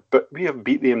 We have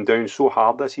beat them down so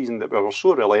hard this season, that we were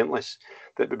so relentless,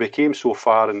 that we became so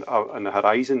far in the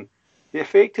horizon. They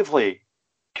effectively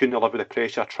couldn't live with the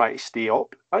pressure, try to stay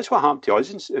up. That's what happened to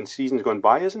us in seasons gone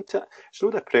by, isn't it? It's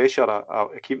not the pressure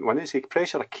of keeping winning, it's the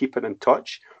pressure of keeping in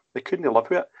touch. They couldn't live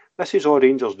with it. This is all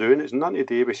Rangers doing. It's nothing to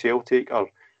do with Celtic or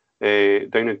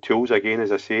down in tools again,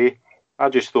 as I say. I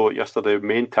just thought yesterday,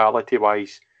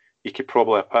 mentality-wise, you could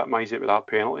probably epitomise it with that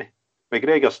penalty.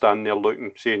 McGregor standing there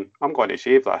looking, saying, I'm going to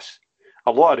save this.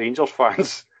 A lot of Rangers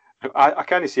fans, I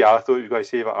can't say I thought he was going to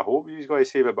save it. I hope he was going to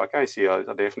save it, but I can't say it's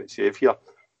a definite save here.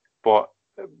 But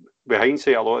with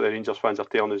hindsight, a lot of the Rangers fans are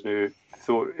telling us now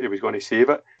thought he was going to save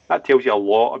it. That tells you a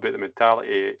lot about the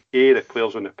mentality, A, the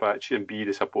players on the pitch, and B,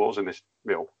 the supporters on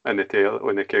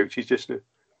the couches just now.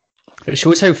 It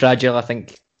shows how fragile I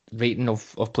think rating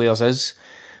of players is.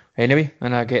 Anyway,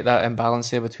 and I get that imbalance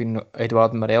there between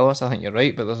Edouard and Morelos. I think you're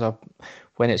right, but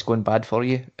when it's going bad for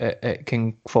you, it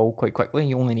can fall quite quickly.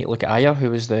 You only need to look at Ayer,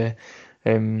 who was the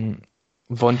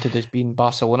vaunted as being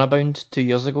Barcelona bound 2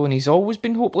 years ago, and he's always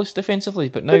been hopeless defensively.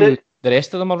 But now the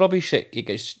rest of them are rubbish. He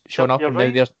gets shown up, and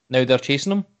right. now they're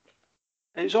chasing him.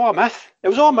 It was all a myth. It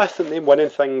was all a myth in them winning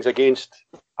things against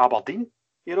Aberdeen,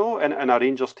 and a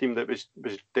Rangers team that was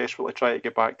desperately trying to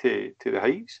get back to the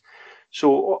heights.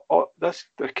 So this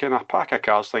the kind of pack of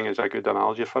cards thing is a good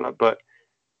analogy for it, but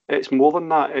it's more than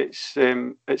that. It's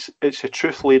a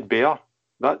truth laid bare.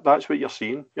 That's what you're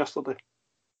seeing yesterday.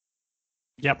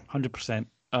 Yep, 100%.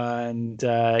 And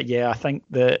I think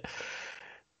that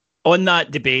on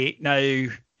that debate now,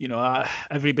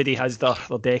 everybody has their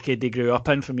decade they grew up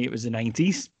in. For me, it was the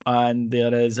 90s, and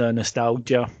there is a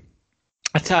nostalgia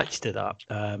attached to that.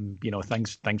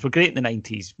 Things were great in the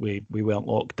 90s. We weren't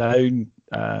locked down.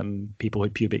 People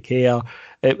had pubic hair.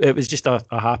 It was just a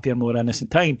happier, more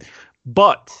innocent time.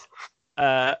 But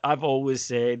I've always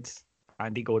said,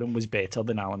 Andy Gorham was better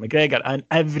than Alan McGregor. And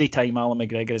every time Alan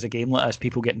McGregor is a game like this,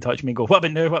 people get in touch with me and go, what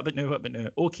about now, what about now, what about now?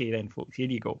 Okay then, folks, here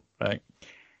you go, right?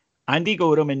 Andy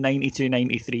Gorham in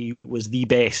 92-93 was the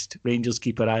best Rangers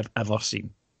keeper I've ever seen.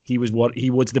 He was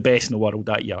the best in the world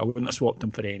that year. I wouldn't have swapped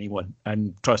him for anyone.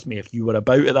 And trust me, if you were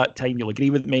about at that time, you'll agree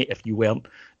with me. If you weren't,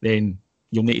 then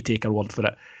you'll need to take our word for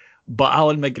it. But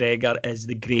Alan McGregor is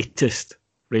the greatest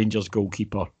Rangers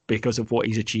goalkeeper because of what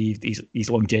he's achieved, his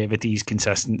longevity, his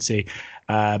consistency,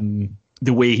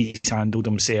 the way he's handled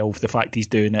himself, the fact he's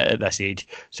doing it at this age.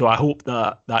 So I hope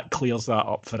that clears that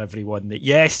up for everyone. That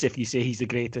yes, if you say he's the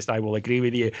greatest, I will agree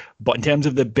with you. But in terms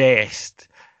of the best,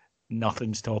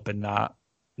 nothing's topping that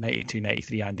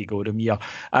 92-93 Andy Gorham year.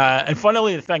 And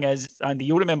funnily, the thing is, Andy,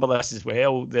 you'll remember this as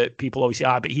well, that people always say,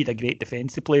 but he had a great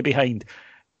defence to play behind.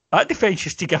 That defence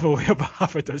used to give away about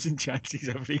half a dozen chances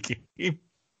every game.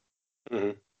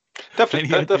 Mm-hmm. Different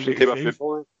type of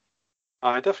football.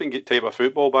 Different type of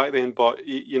football back then, but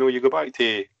you go back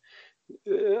to,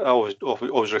 I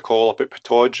always recall about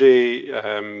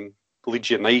Pittodrie, Leeds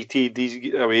United,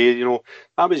 these away,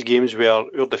 that was games where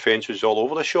our defence was all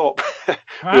over the shop.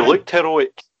 We looked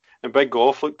heroic, and Big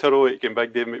Goff looked heroic, and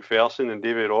Big David McPherson and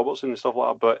David Robertson and stuff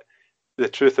like that, but the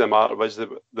truth of the matter was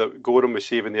that Gorham was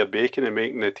saving their bacon and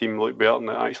making the team look better than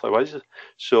it actually was.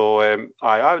 So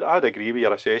I'd agree with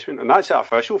your assessment. And that's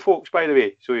official, folks, by the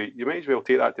way. So you might as well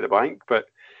take that to the bank. But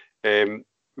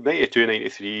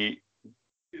 92-93,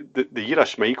 the year of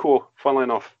Schmeichel, funnily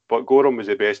enough, but Gorham was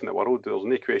the best in the world. There's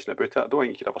no question about it. I don't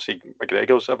think you could ever say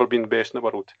McGregor's ever been the best in the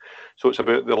world. So it's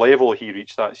about the level he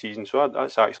reached that season. So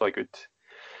that's actually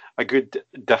a good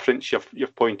difference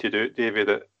you've pointed out, David,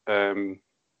 that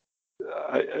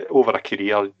over a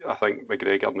career, I think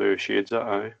McGregor now shades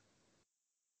it.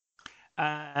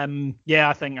 Yeah,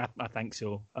 I think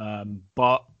so.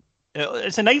 But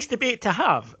it's a nice debate to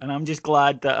have, and I'm just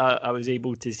glad that I was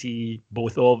able to see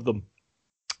both of them.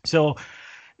 So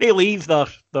they leave their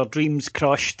dreams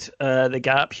crushed, the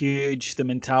gap huge, the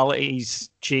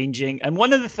mentality's changing, and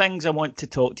one of the things I want to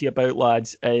talk to you about,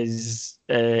 lads, is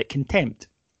contempt,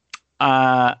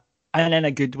 and in a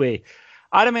good way.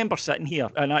 I remember sitting here,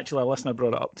 and actually a listener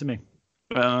brought it up to me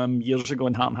years ago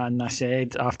in Heart and Hand, and I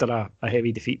said, after a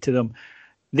heavy defeat to them,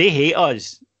 they hate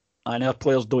us, and our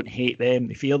players don't hate them,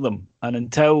 they fear them. And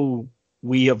until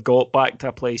we have got back to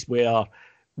a place where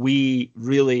we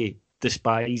really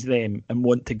despise them and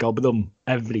want to gub them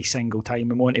every single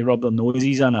time and want to rub their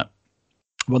noses in it,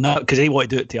 well, not because they want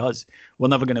to do it to us, we're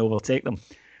never going to overtake them.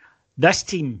 This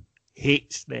team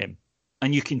hates them.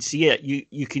 And you can see it.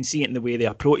 You can see it in the way they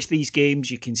approach these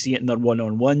games. You can see it in their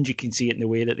one-on-ones. You can see it in the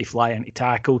way that they fly into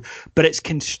tackle. But it's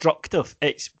constructive.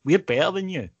 We're better than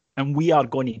you, and we are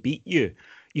going to beat you.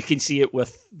 You can see it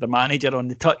with the manager on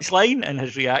the touchline and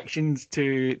his reactions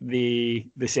to the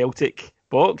Celtic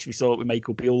box. We saw it with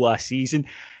Michael Beale last season.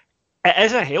 It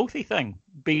is a healthy thing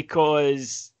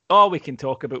because we can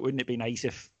talk about, wouldn't it be nice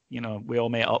if we all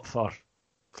met up for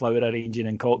flower arranging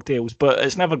and cocktails, but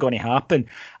it's never going to happen.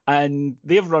 And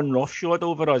they've run roughshod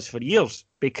over us for years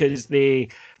because they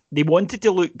wanted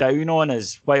to look down on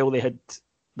us while they had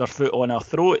their foot on our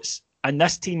throats. And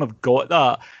this team have got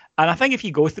that. And I think if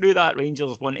you go through that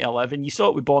Rangers 1-11, you saw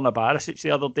it with Borna Barisic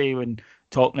the other day when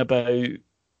talking about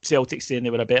Celtic saying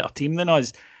they were a better team than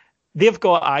us. They've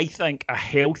got, I think, a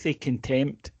healthy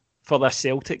contempt for this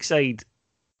Celtic side.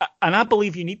 And I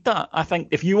believe you need that. I think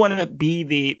if you want to be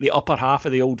the upper half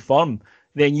of the Old Firm,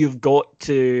 then you've got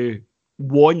to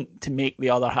want to make the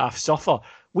other half suffer.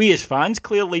 We as fans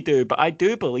clearly do, but I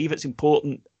do believe it's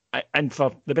important. And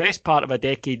for the best part of a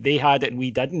decade, they had it and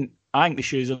we didn't. I think the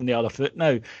shoe's on the other foot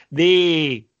now.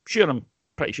 I'm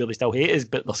pretty sure they still hate us,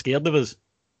 but they're scared of us.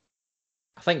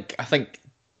 I think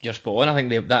you're spot on. I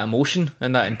think that emotion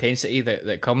and that intensity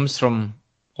that comes from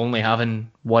only having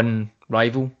one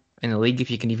rival in the league, if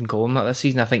you can even call them that this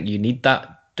season, I think you need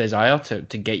that desire to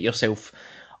get yourself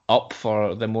up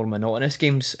for the more monotonous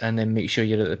games and then make sure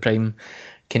you're at the prime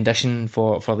condition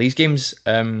for these games.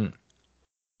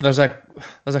 There's a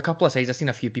couple of sides. I've seen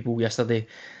a few people yesterday,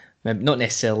 not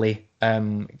necessarily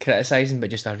criticising,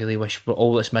 but just I really wish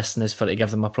all that's missing is for to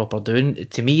give them a proper doing.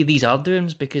 To me, these are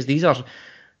doings because these are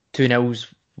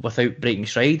 2-0s without breaking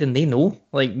stride, and they know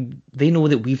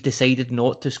that we've decided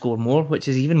not to score more, which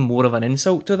is even more of an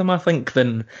insult to them, I think,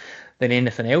 than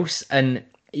anything else. And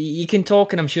you can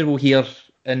talk, and I'm sure we'll hear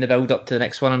in the build up to the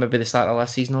next one, and maybe the start of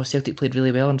last season, Celtic played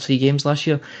really well in 3 games last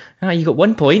year. You got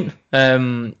 1 point.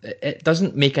 It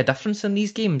doesn't make a difference in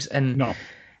these games. And no.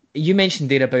 You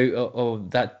mentioned there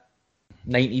about that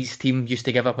 90s team used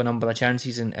to give up a number of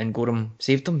chances and Gorham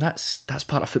saved them. That's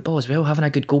part of football as well. Having a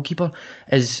good goalkeeper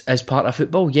is part of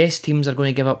football. Yes, teams are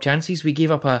going to give up chances. We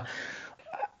gave up a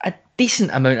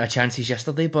decent amount of chances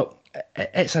yesterday, but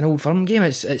it's an Old Firm game.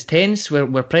 It's tense.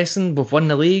 We're pressing. We've won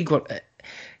the league.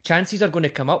 Chances are going to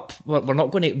come up. We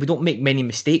don't make many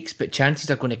mistakes, but chances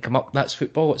are going to come up. That's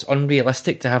football. It's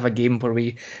unrealistic to have a game where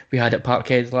we had at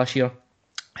Parkhead last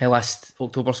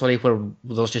October, where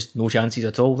there's just no chances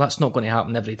at all. That's not going to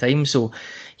happen every time. So,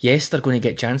 yes, they're going to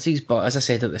get chances, but as I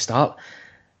said at the start,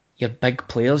 you're big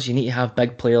players. You need to have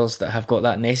big players that have got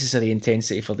that necessary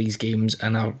intensity for these games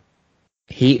and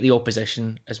hate the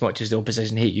opposition as much as the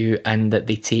opposition hate you, and that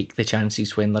they take the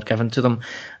chances when they're given to them.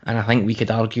 And I think we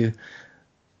could argue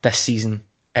this season,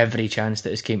 every chance that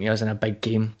has came to us in a big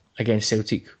game against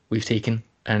Celtic, we've taken,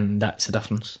 and that's the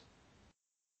difference.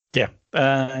 Yeah,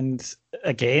 and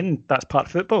again, that's part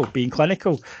of football, being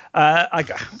clinical. I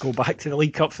go back to the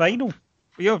League Cup final.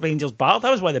 Your Rangers battle,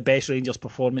 that was one of the best Rangers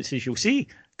performances you'll see.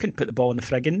 Couldn't put the ball in the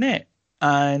frigging net.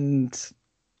 And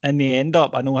in the end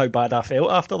up, I know how bad I felt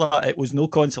after that. It was no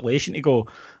consolation to go,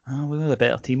 we were the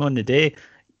better team on the day.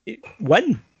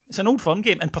 Win. It's an Old Firm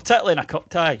game, and particularly in a cup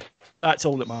tie. That's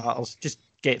all that matters. Just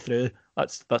get through.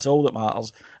 That's all that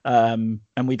matters. And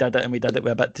we did it with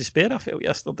a bit to spare, I felt,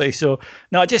 yesterday. So,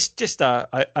 no, just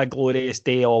a glorious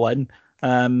day all in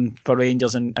for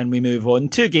Rangers, and we move on.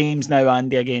 2 games now,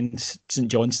 Andy, against St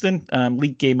Johnstone.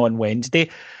 League game on Wednesday.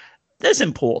 That's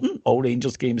important. All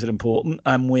Rangers games are important.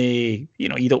 And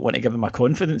you don't want to give them a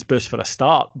confidence boost for a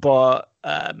start, but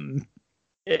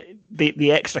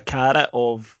the extra carrot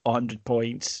of 100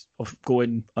 points, of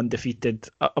going undefeated,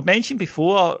 I've mentioned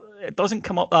before, it doesn't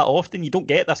come up that often. You don't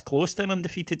get this close to an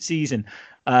undefeated season,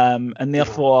 and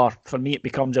therefore for me it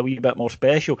becomes a wee bit more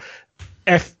special.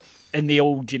 If in the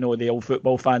old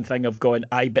football fan thing of going,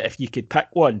 but if you could pick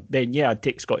one, then yeah, I'd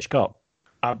take Scottish Cup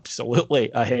absolutely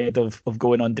ahead of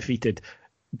going undefeated,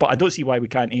 but I don't see why we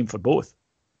can't aim for both.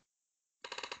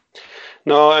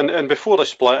 No, and before the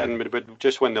split and we would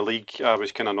just win the league, I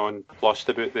was kind of nonplussed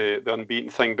about the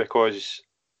unbeaten thing, because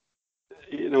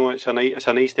it's a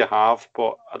nice to have,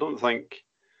 but I don't think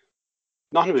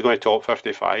nothing was going to top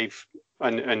 55,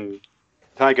 and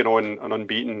tagging on an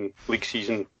unbeaten league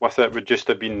season with it would just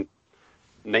have been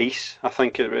nice. I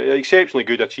think it exceptionally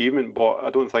good achievement, but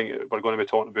I don't think we're going to be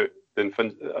talking about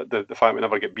the fact we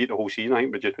never get beat the whole season. I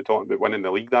think we'd just be talking about winning the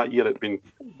league that year. It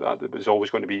was always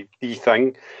going to be the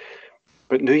thing.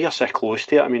 But now you're so close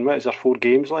to it. I mean, what is there, 4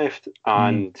 games left?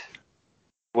 And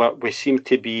what we seem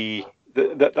to be...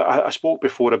 I spoke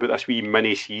before about this wee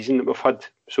mini season that we've had.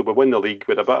 So we win the league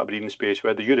with a bit of breathing space. We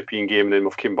had the European game, and then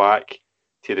we've come back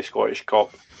to the Scottish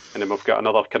Cup. And then we've got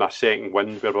another kind of second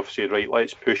wind where we've said, right,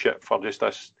 let's push it for just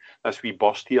this wee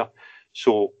burst here.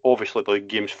 So obviously the league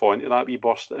game's falling into that wee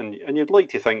burst. And you'd like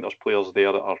to think there's players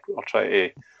there that are trying to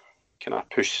kind of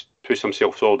push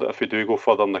themselves forward, that if we do go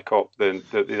further in the Cup, then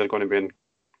they're going to be in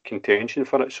contention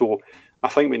for it. So I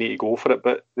think we need to go for it.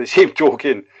 But the same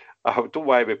token, I don't know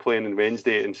why we're playing on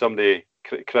Wednesday and somebody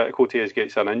critical to us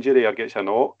gets an injury or gets a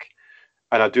knock.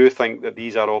 And I do think that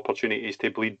these are opportunities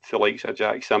to bleed the likes of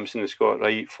Jack Simpson and Scott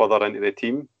Wright further into the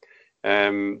team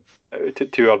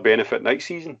to our benefit next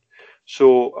season.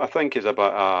 So I think there's a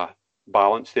bit of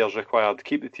balance there's required to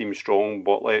keep the team strong,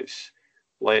 but let's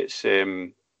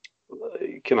kind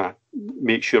of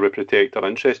make sure we protect our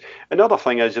interests. Another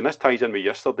thing is, and this ties in with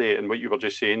yesterday and what you were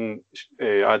just saying,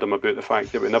 Adam, about the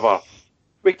fact that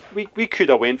we could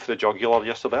have went for the jugular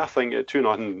yesterday. I think at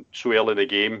 2-0 so early in the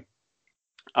game,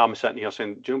 I'm sitting here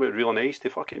saying, do you know what, really nice to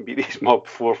fucking beat these mob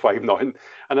 4-5-0.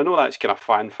 And I know that's kind of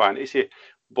fan fantasy,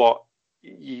 but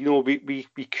we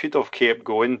could have kept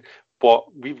going.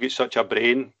 But we've got such a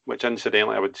brain, which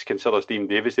incidentally I would consider Stephen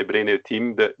Davis the brain of the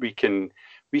team, that we can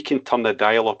turn the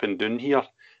dial up and down here.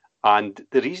 And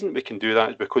the reason we can do that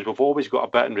is because we've always got a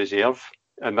bit in reserve,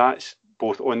 and that's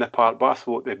both on the park. But I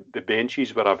thought the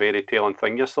benches were a very telling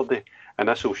thing yesterday, and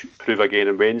this will prove again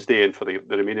on Wednesday and for the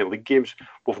remaining league games.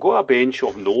 We've got a bench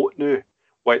of note now,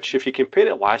 which if you compare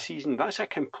it last season, that's a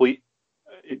complete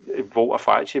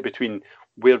volte-face between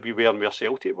where we were and where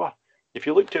Celtic were. If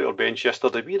you looked at our bench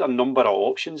yesterday, we had a number of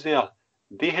options there.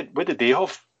 What did they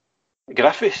have?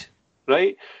 Griffiths,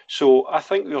 right? So I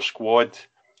think their squad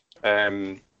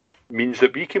means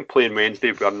that we can play on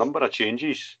Wednesday with a number of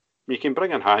changes. You can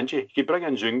bring in Hanji, you can bring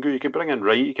in Zungu, you can bring in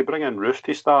Wright, you can bring in Roof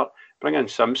to start, bring in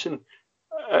Simpson.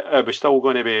 Are we still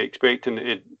going to be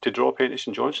expecting to drop into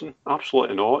St Johnstone?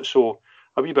 Absolutely not. So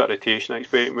a wee bit of rotation I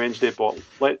expect Wednesday, but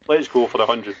let's go for the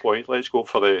 100 points. Let's go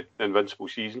for the invincible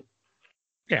season.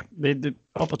 Yeah, the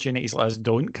opportunities like us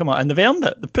don't come out, and they've earned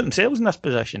it. They've put themselves in this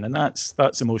position, and that's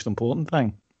the most important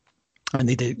thing. And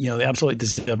they do, they absolutely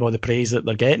deserve all the praise that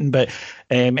they're getting. But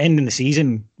ending the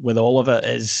season with all of it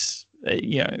is,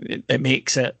 it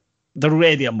makes it. They're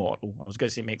already immortal. I was going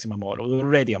to say it makes them immortal. They're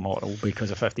already immortal because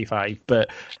of 55. But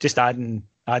just adding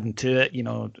to it, I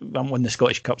haven't won the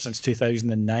Scottish Cup since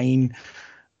 2009.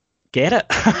 Get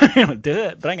it, do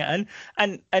it, bring it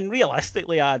in, and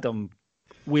realistically, Adam,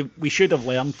 we should have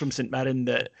learned from St Mirren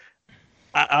that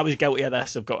I was guilty of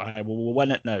this. We'll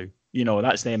win it now.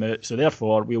 That's them out, so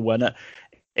therefore we'll win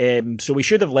it. So we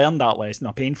should have learned that lesson,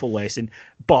 a painful lesson,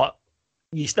 but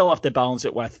you still have to balance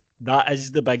it with that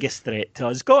is the biggest threat to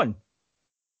us gone.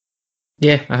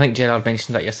 Yeah, I think Gerrard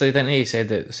mentioned that yesterday, didn't he? He said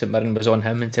that St Mirren was on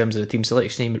him in terms of the team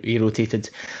selection. He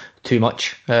rotated too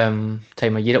much. Time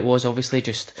of year it was, obviously.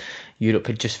 Just Europe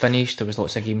had just finished. There was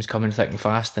lots of games coming thick and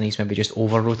fast, and he's maybe just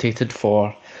over-rotated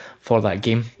for that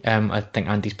game. I think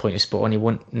Andy's point is spot on. He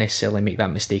won't necessarily make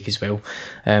that mistake as well.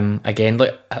 Again,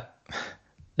 look,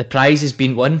 the prize has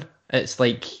been won. It's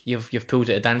like you've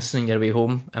pulled at a dancing on your way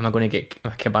home. Am I going to get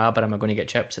a kebab or am I going to get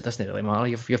chips? It doesn't really matter.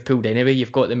 You've pulled anyway.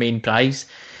 You've got the main prize.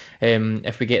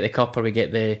 If we get the cup or we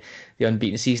get the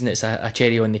unbeaten season, it's a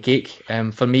cherry on the cake.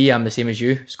 For me, I'm the same as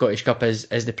you. Scottish Cup is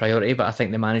the priority, but I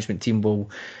think the management team will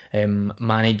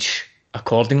manage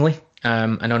accordingly.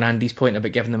 And on Andy's point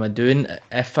about giving them a doing,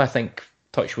 if I think,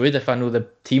 touch wood, if I know the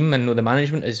team and know the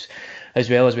management as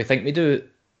well as we think we do,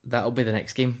 that'll be the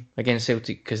next game against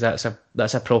Celtic, because that's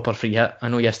a proper free hit. I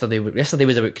know yesterday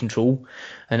was about control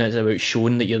and it's about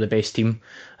showing that you're the best team,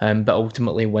 but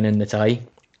ultimately winning the tie.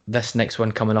 This next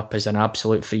one coming up is an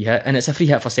absolute free hit, and it's a free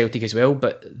hit for Celtic as well,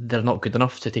 but they're not good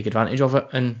enough to take advantage of it,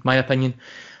 in my opinion.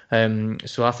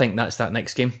 So I think that's that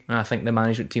next game, and I think the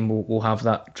management team will have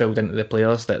that drilled into the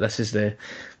players that this is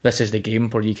the game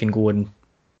where you can go and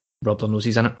rub their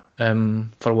noses in it,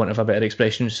 for want of a better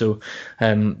expression. So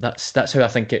that's how I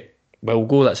think it will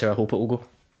go. That's how I hope it will go.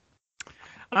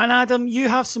 And Adam, you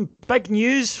have some big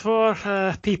news for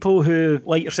people who,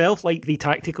 like yourself, like the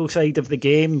tactical side of the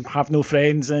game, have no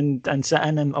friends and sit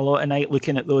in a lot of night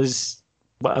looking at those,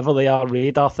 whatever they are,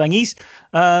 radar thingies.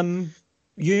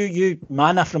 You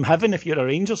manna from heaven if you're a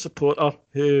Rangers supporter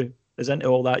who is into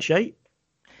all that shite.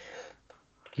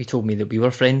 You told me that we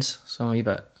were friends, so I'm a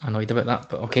bit annoyed about that,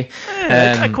 but okay.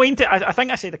 Acquaintance. I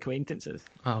think I said acquaintances.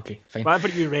 Oh, okay, fine. Whatever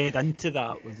you read into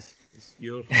that was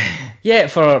your... Yeah,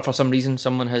 for some reason,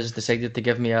 someone has decided to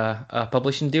give me a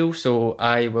publishing deal, so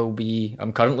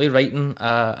I'm currently writing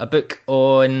a book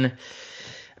on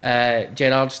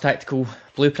Gerrard's tactical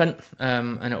blueprint,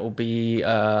 and it will be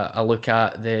a look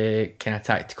at the kind of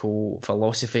tactical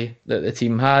philosophy that the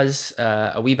team has,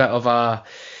 a wee bit of a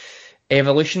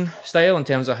evolution style in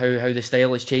terms of how the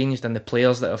style has changed and the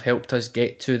players that have helped us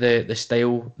get to the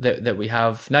style that we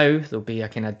have now. There'll be a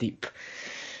kind of deep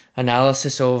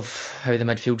analysis of how the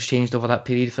midfield's changed over that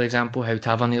period, for example, how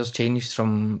Tavernier's changed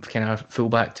from kind of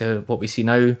fullback to what we see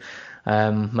now,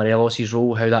 Morelos'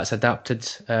 role, how that's adapted,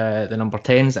 the number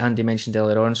 10s Andy mentioned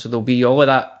earlier on. So there'll be all of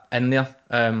that in there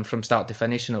from start to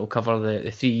finish, and it'll cover the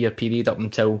 3-year period up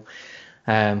until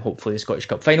hopefully the Scottish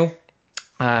Cup final,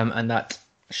 and that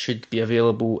should be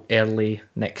available early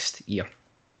next year.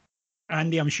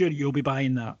 Andy, I'm sure you'll be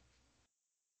buying that.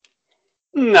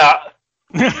 Nah.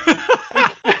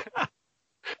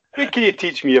 What can you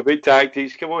teach me about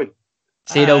tactics? Come on.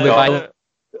 Sarah will be buying it.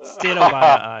 Sarah will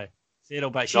buy it, aye. Sarah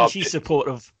will buy it. She's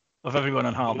supportive of everyone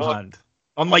on Heart and Hand.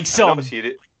 Unlike some.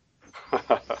 In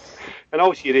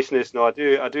all seriousness, no, I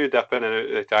do dip in and out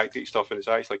of the tactic stuff, and it's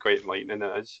actually quite enlightening,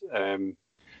 it is.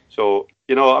 So,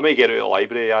 I may get out of the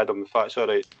library, Adam, if that's all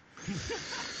right.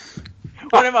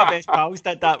 One of my best pals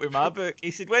did that with my book. He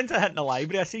said, when's I hit in the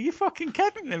library? I said, you fucking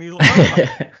kidding me? He's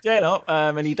like,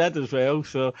 and he did as well.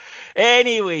 So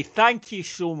anyway, thank you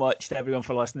so much to everyone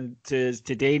for listening to us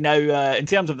today. Now, in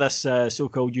terms of this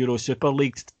so-called Euro Super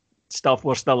League stuff,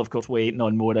 we're still, of course, waiting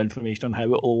on more information on how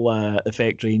it will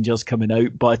affect Rangers coming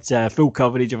out, but full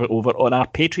coverage of it over on our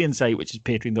Patreon site, which is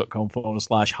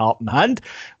patreon.com/Heart and Hand,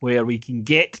 where we can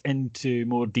get into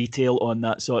more detail on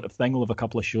that sort of thing. We'll have a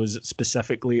couple of shows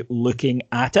specifically looking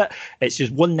at it. It's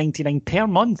just $1.99 per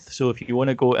month, so if you want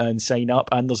to go and sign up,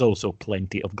 and there's also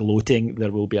plenty of gloating.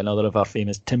 There will be another of our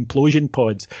famous Timplosion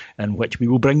pods, in which we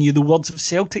will bring you the words of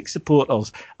Celtic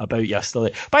supporters about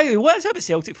yesterday. By the way, what is it about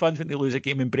Celtic fans when they lose a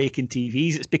game and breaking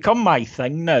TVs? It's become my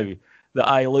thing now that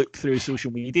I look through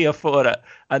social media for it,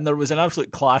 and there was an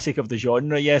absolute classic of the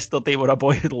genre yesterday where a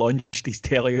boy had launched his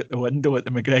telly out the window at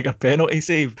the McGregor penalty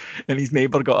save, and his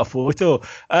neighbour got a photo.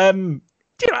 I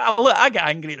get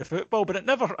angry at the football, but it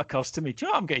never occurs to me. Do you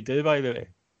know what I'm going to do, by the way?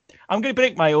 I'm going to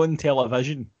break my own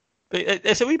television.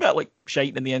 It's a wee bit like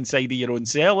shiting the inside of your own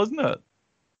cell, isn't it?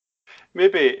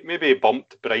 Maybe he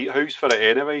bumped Bright House for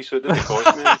it anyway, so it didn't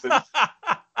cost me anything.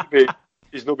 Maybe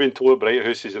he's not been told Bright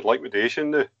House is in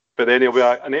liquidation now. But then he'll be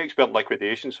an expert in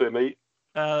liquidation, so he might.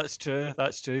 That's true.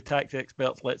 Tax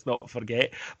experts, let's not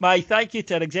forget. My thank you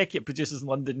to our executive producers in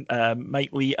London,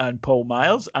 Mike Lee and Paul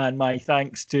Miles. And my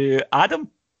thanks to Adam.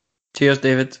 Cheers,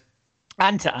 David.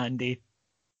 And to Andy.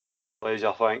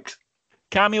 Pleasure, thanks.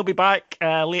 Cammy will be back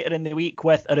later in the week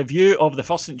with a review of the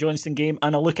first St Johnstone game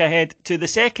and a look ahead to the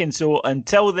second. So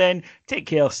until then, take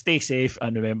care, stay safe,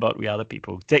 and remember, we are the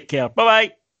people. Take care.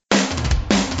 Bye-bye.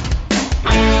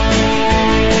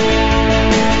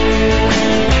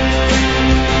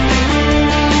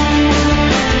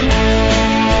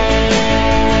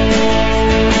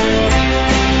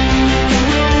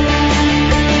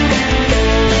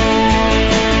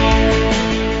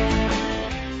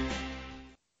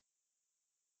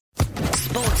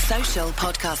 Social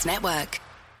Podcast Network.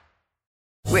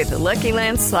 With the Lucky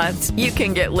Land Slots, you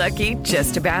can get lucky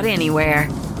just about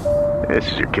anywhere.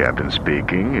 This is your captain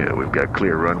speaking. We've got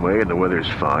clear runway and the weather's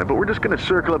fine, but we're just going to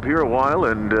circle up here a while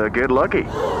and get lucky.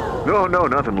 No,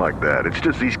 nothing like that. It's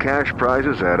just these cash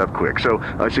prizes add up quick. So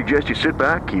I suggest you sit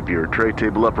back, keep your tray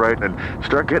table upright, and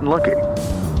start getting lucky.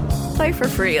 Play for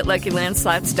free at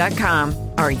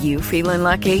LuckyLandSlots.com. Are you feeling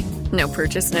lucky? No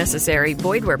purchase necessary.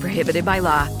 Void where prohibited by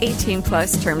law.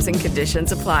 18+ terms and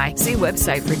conditions apply. See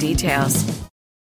website for details.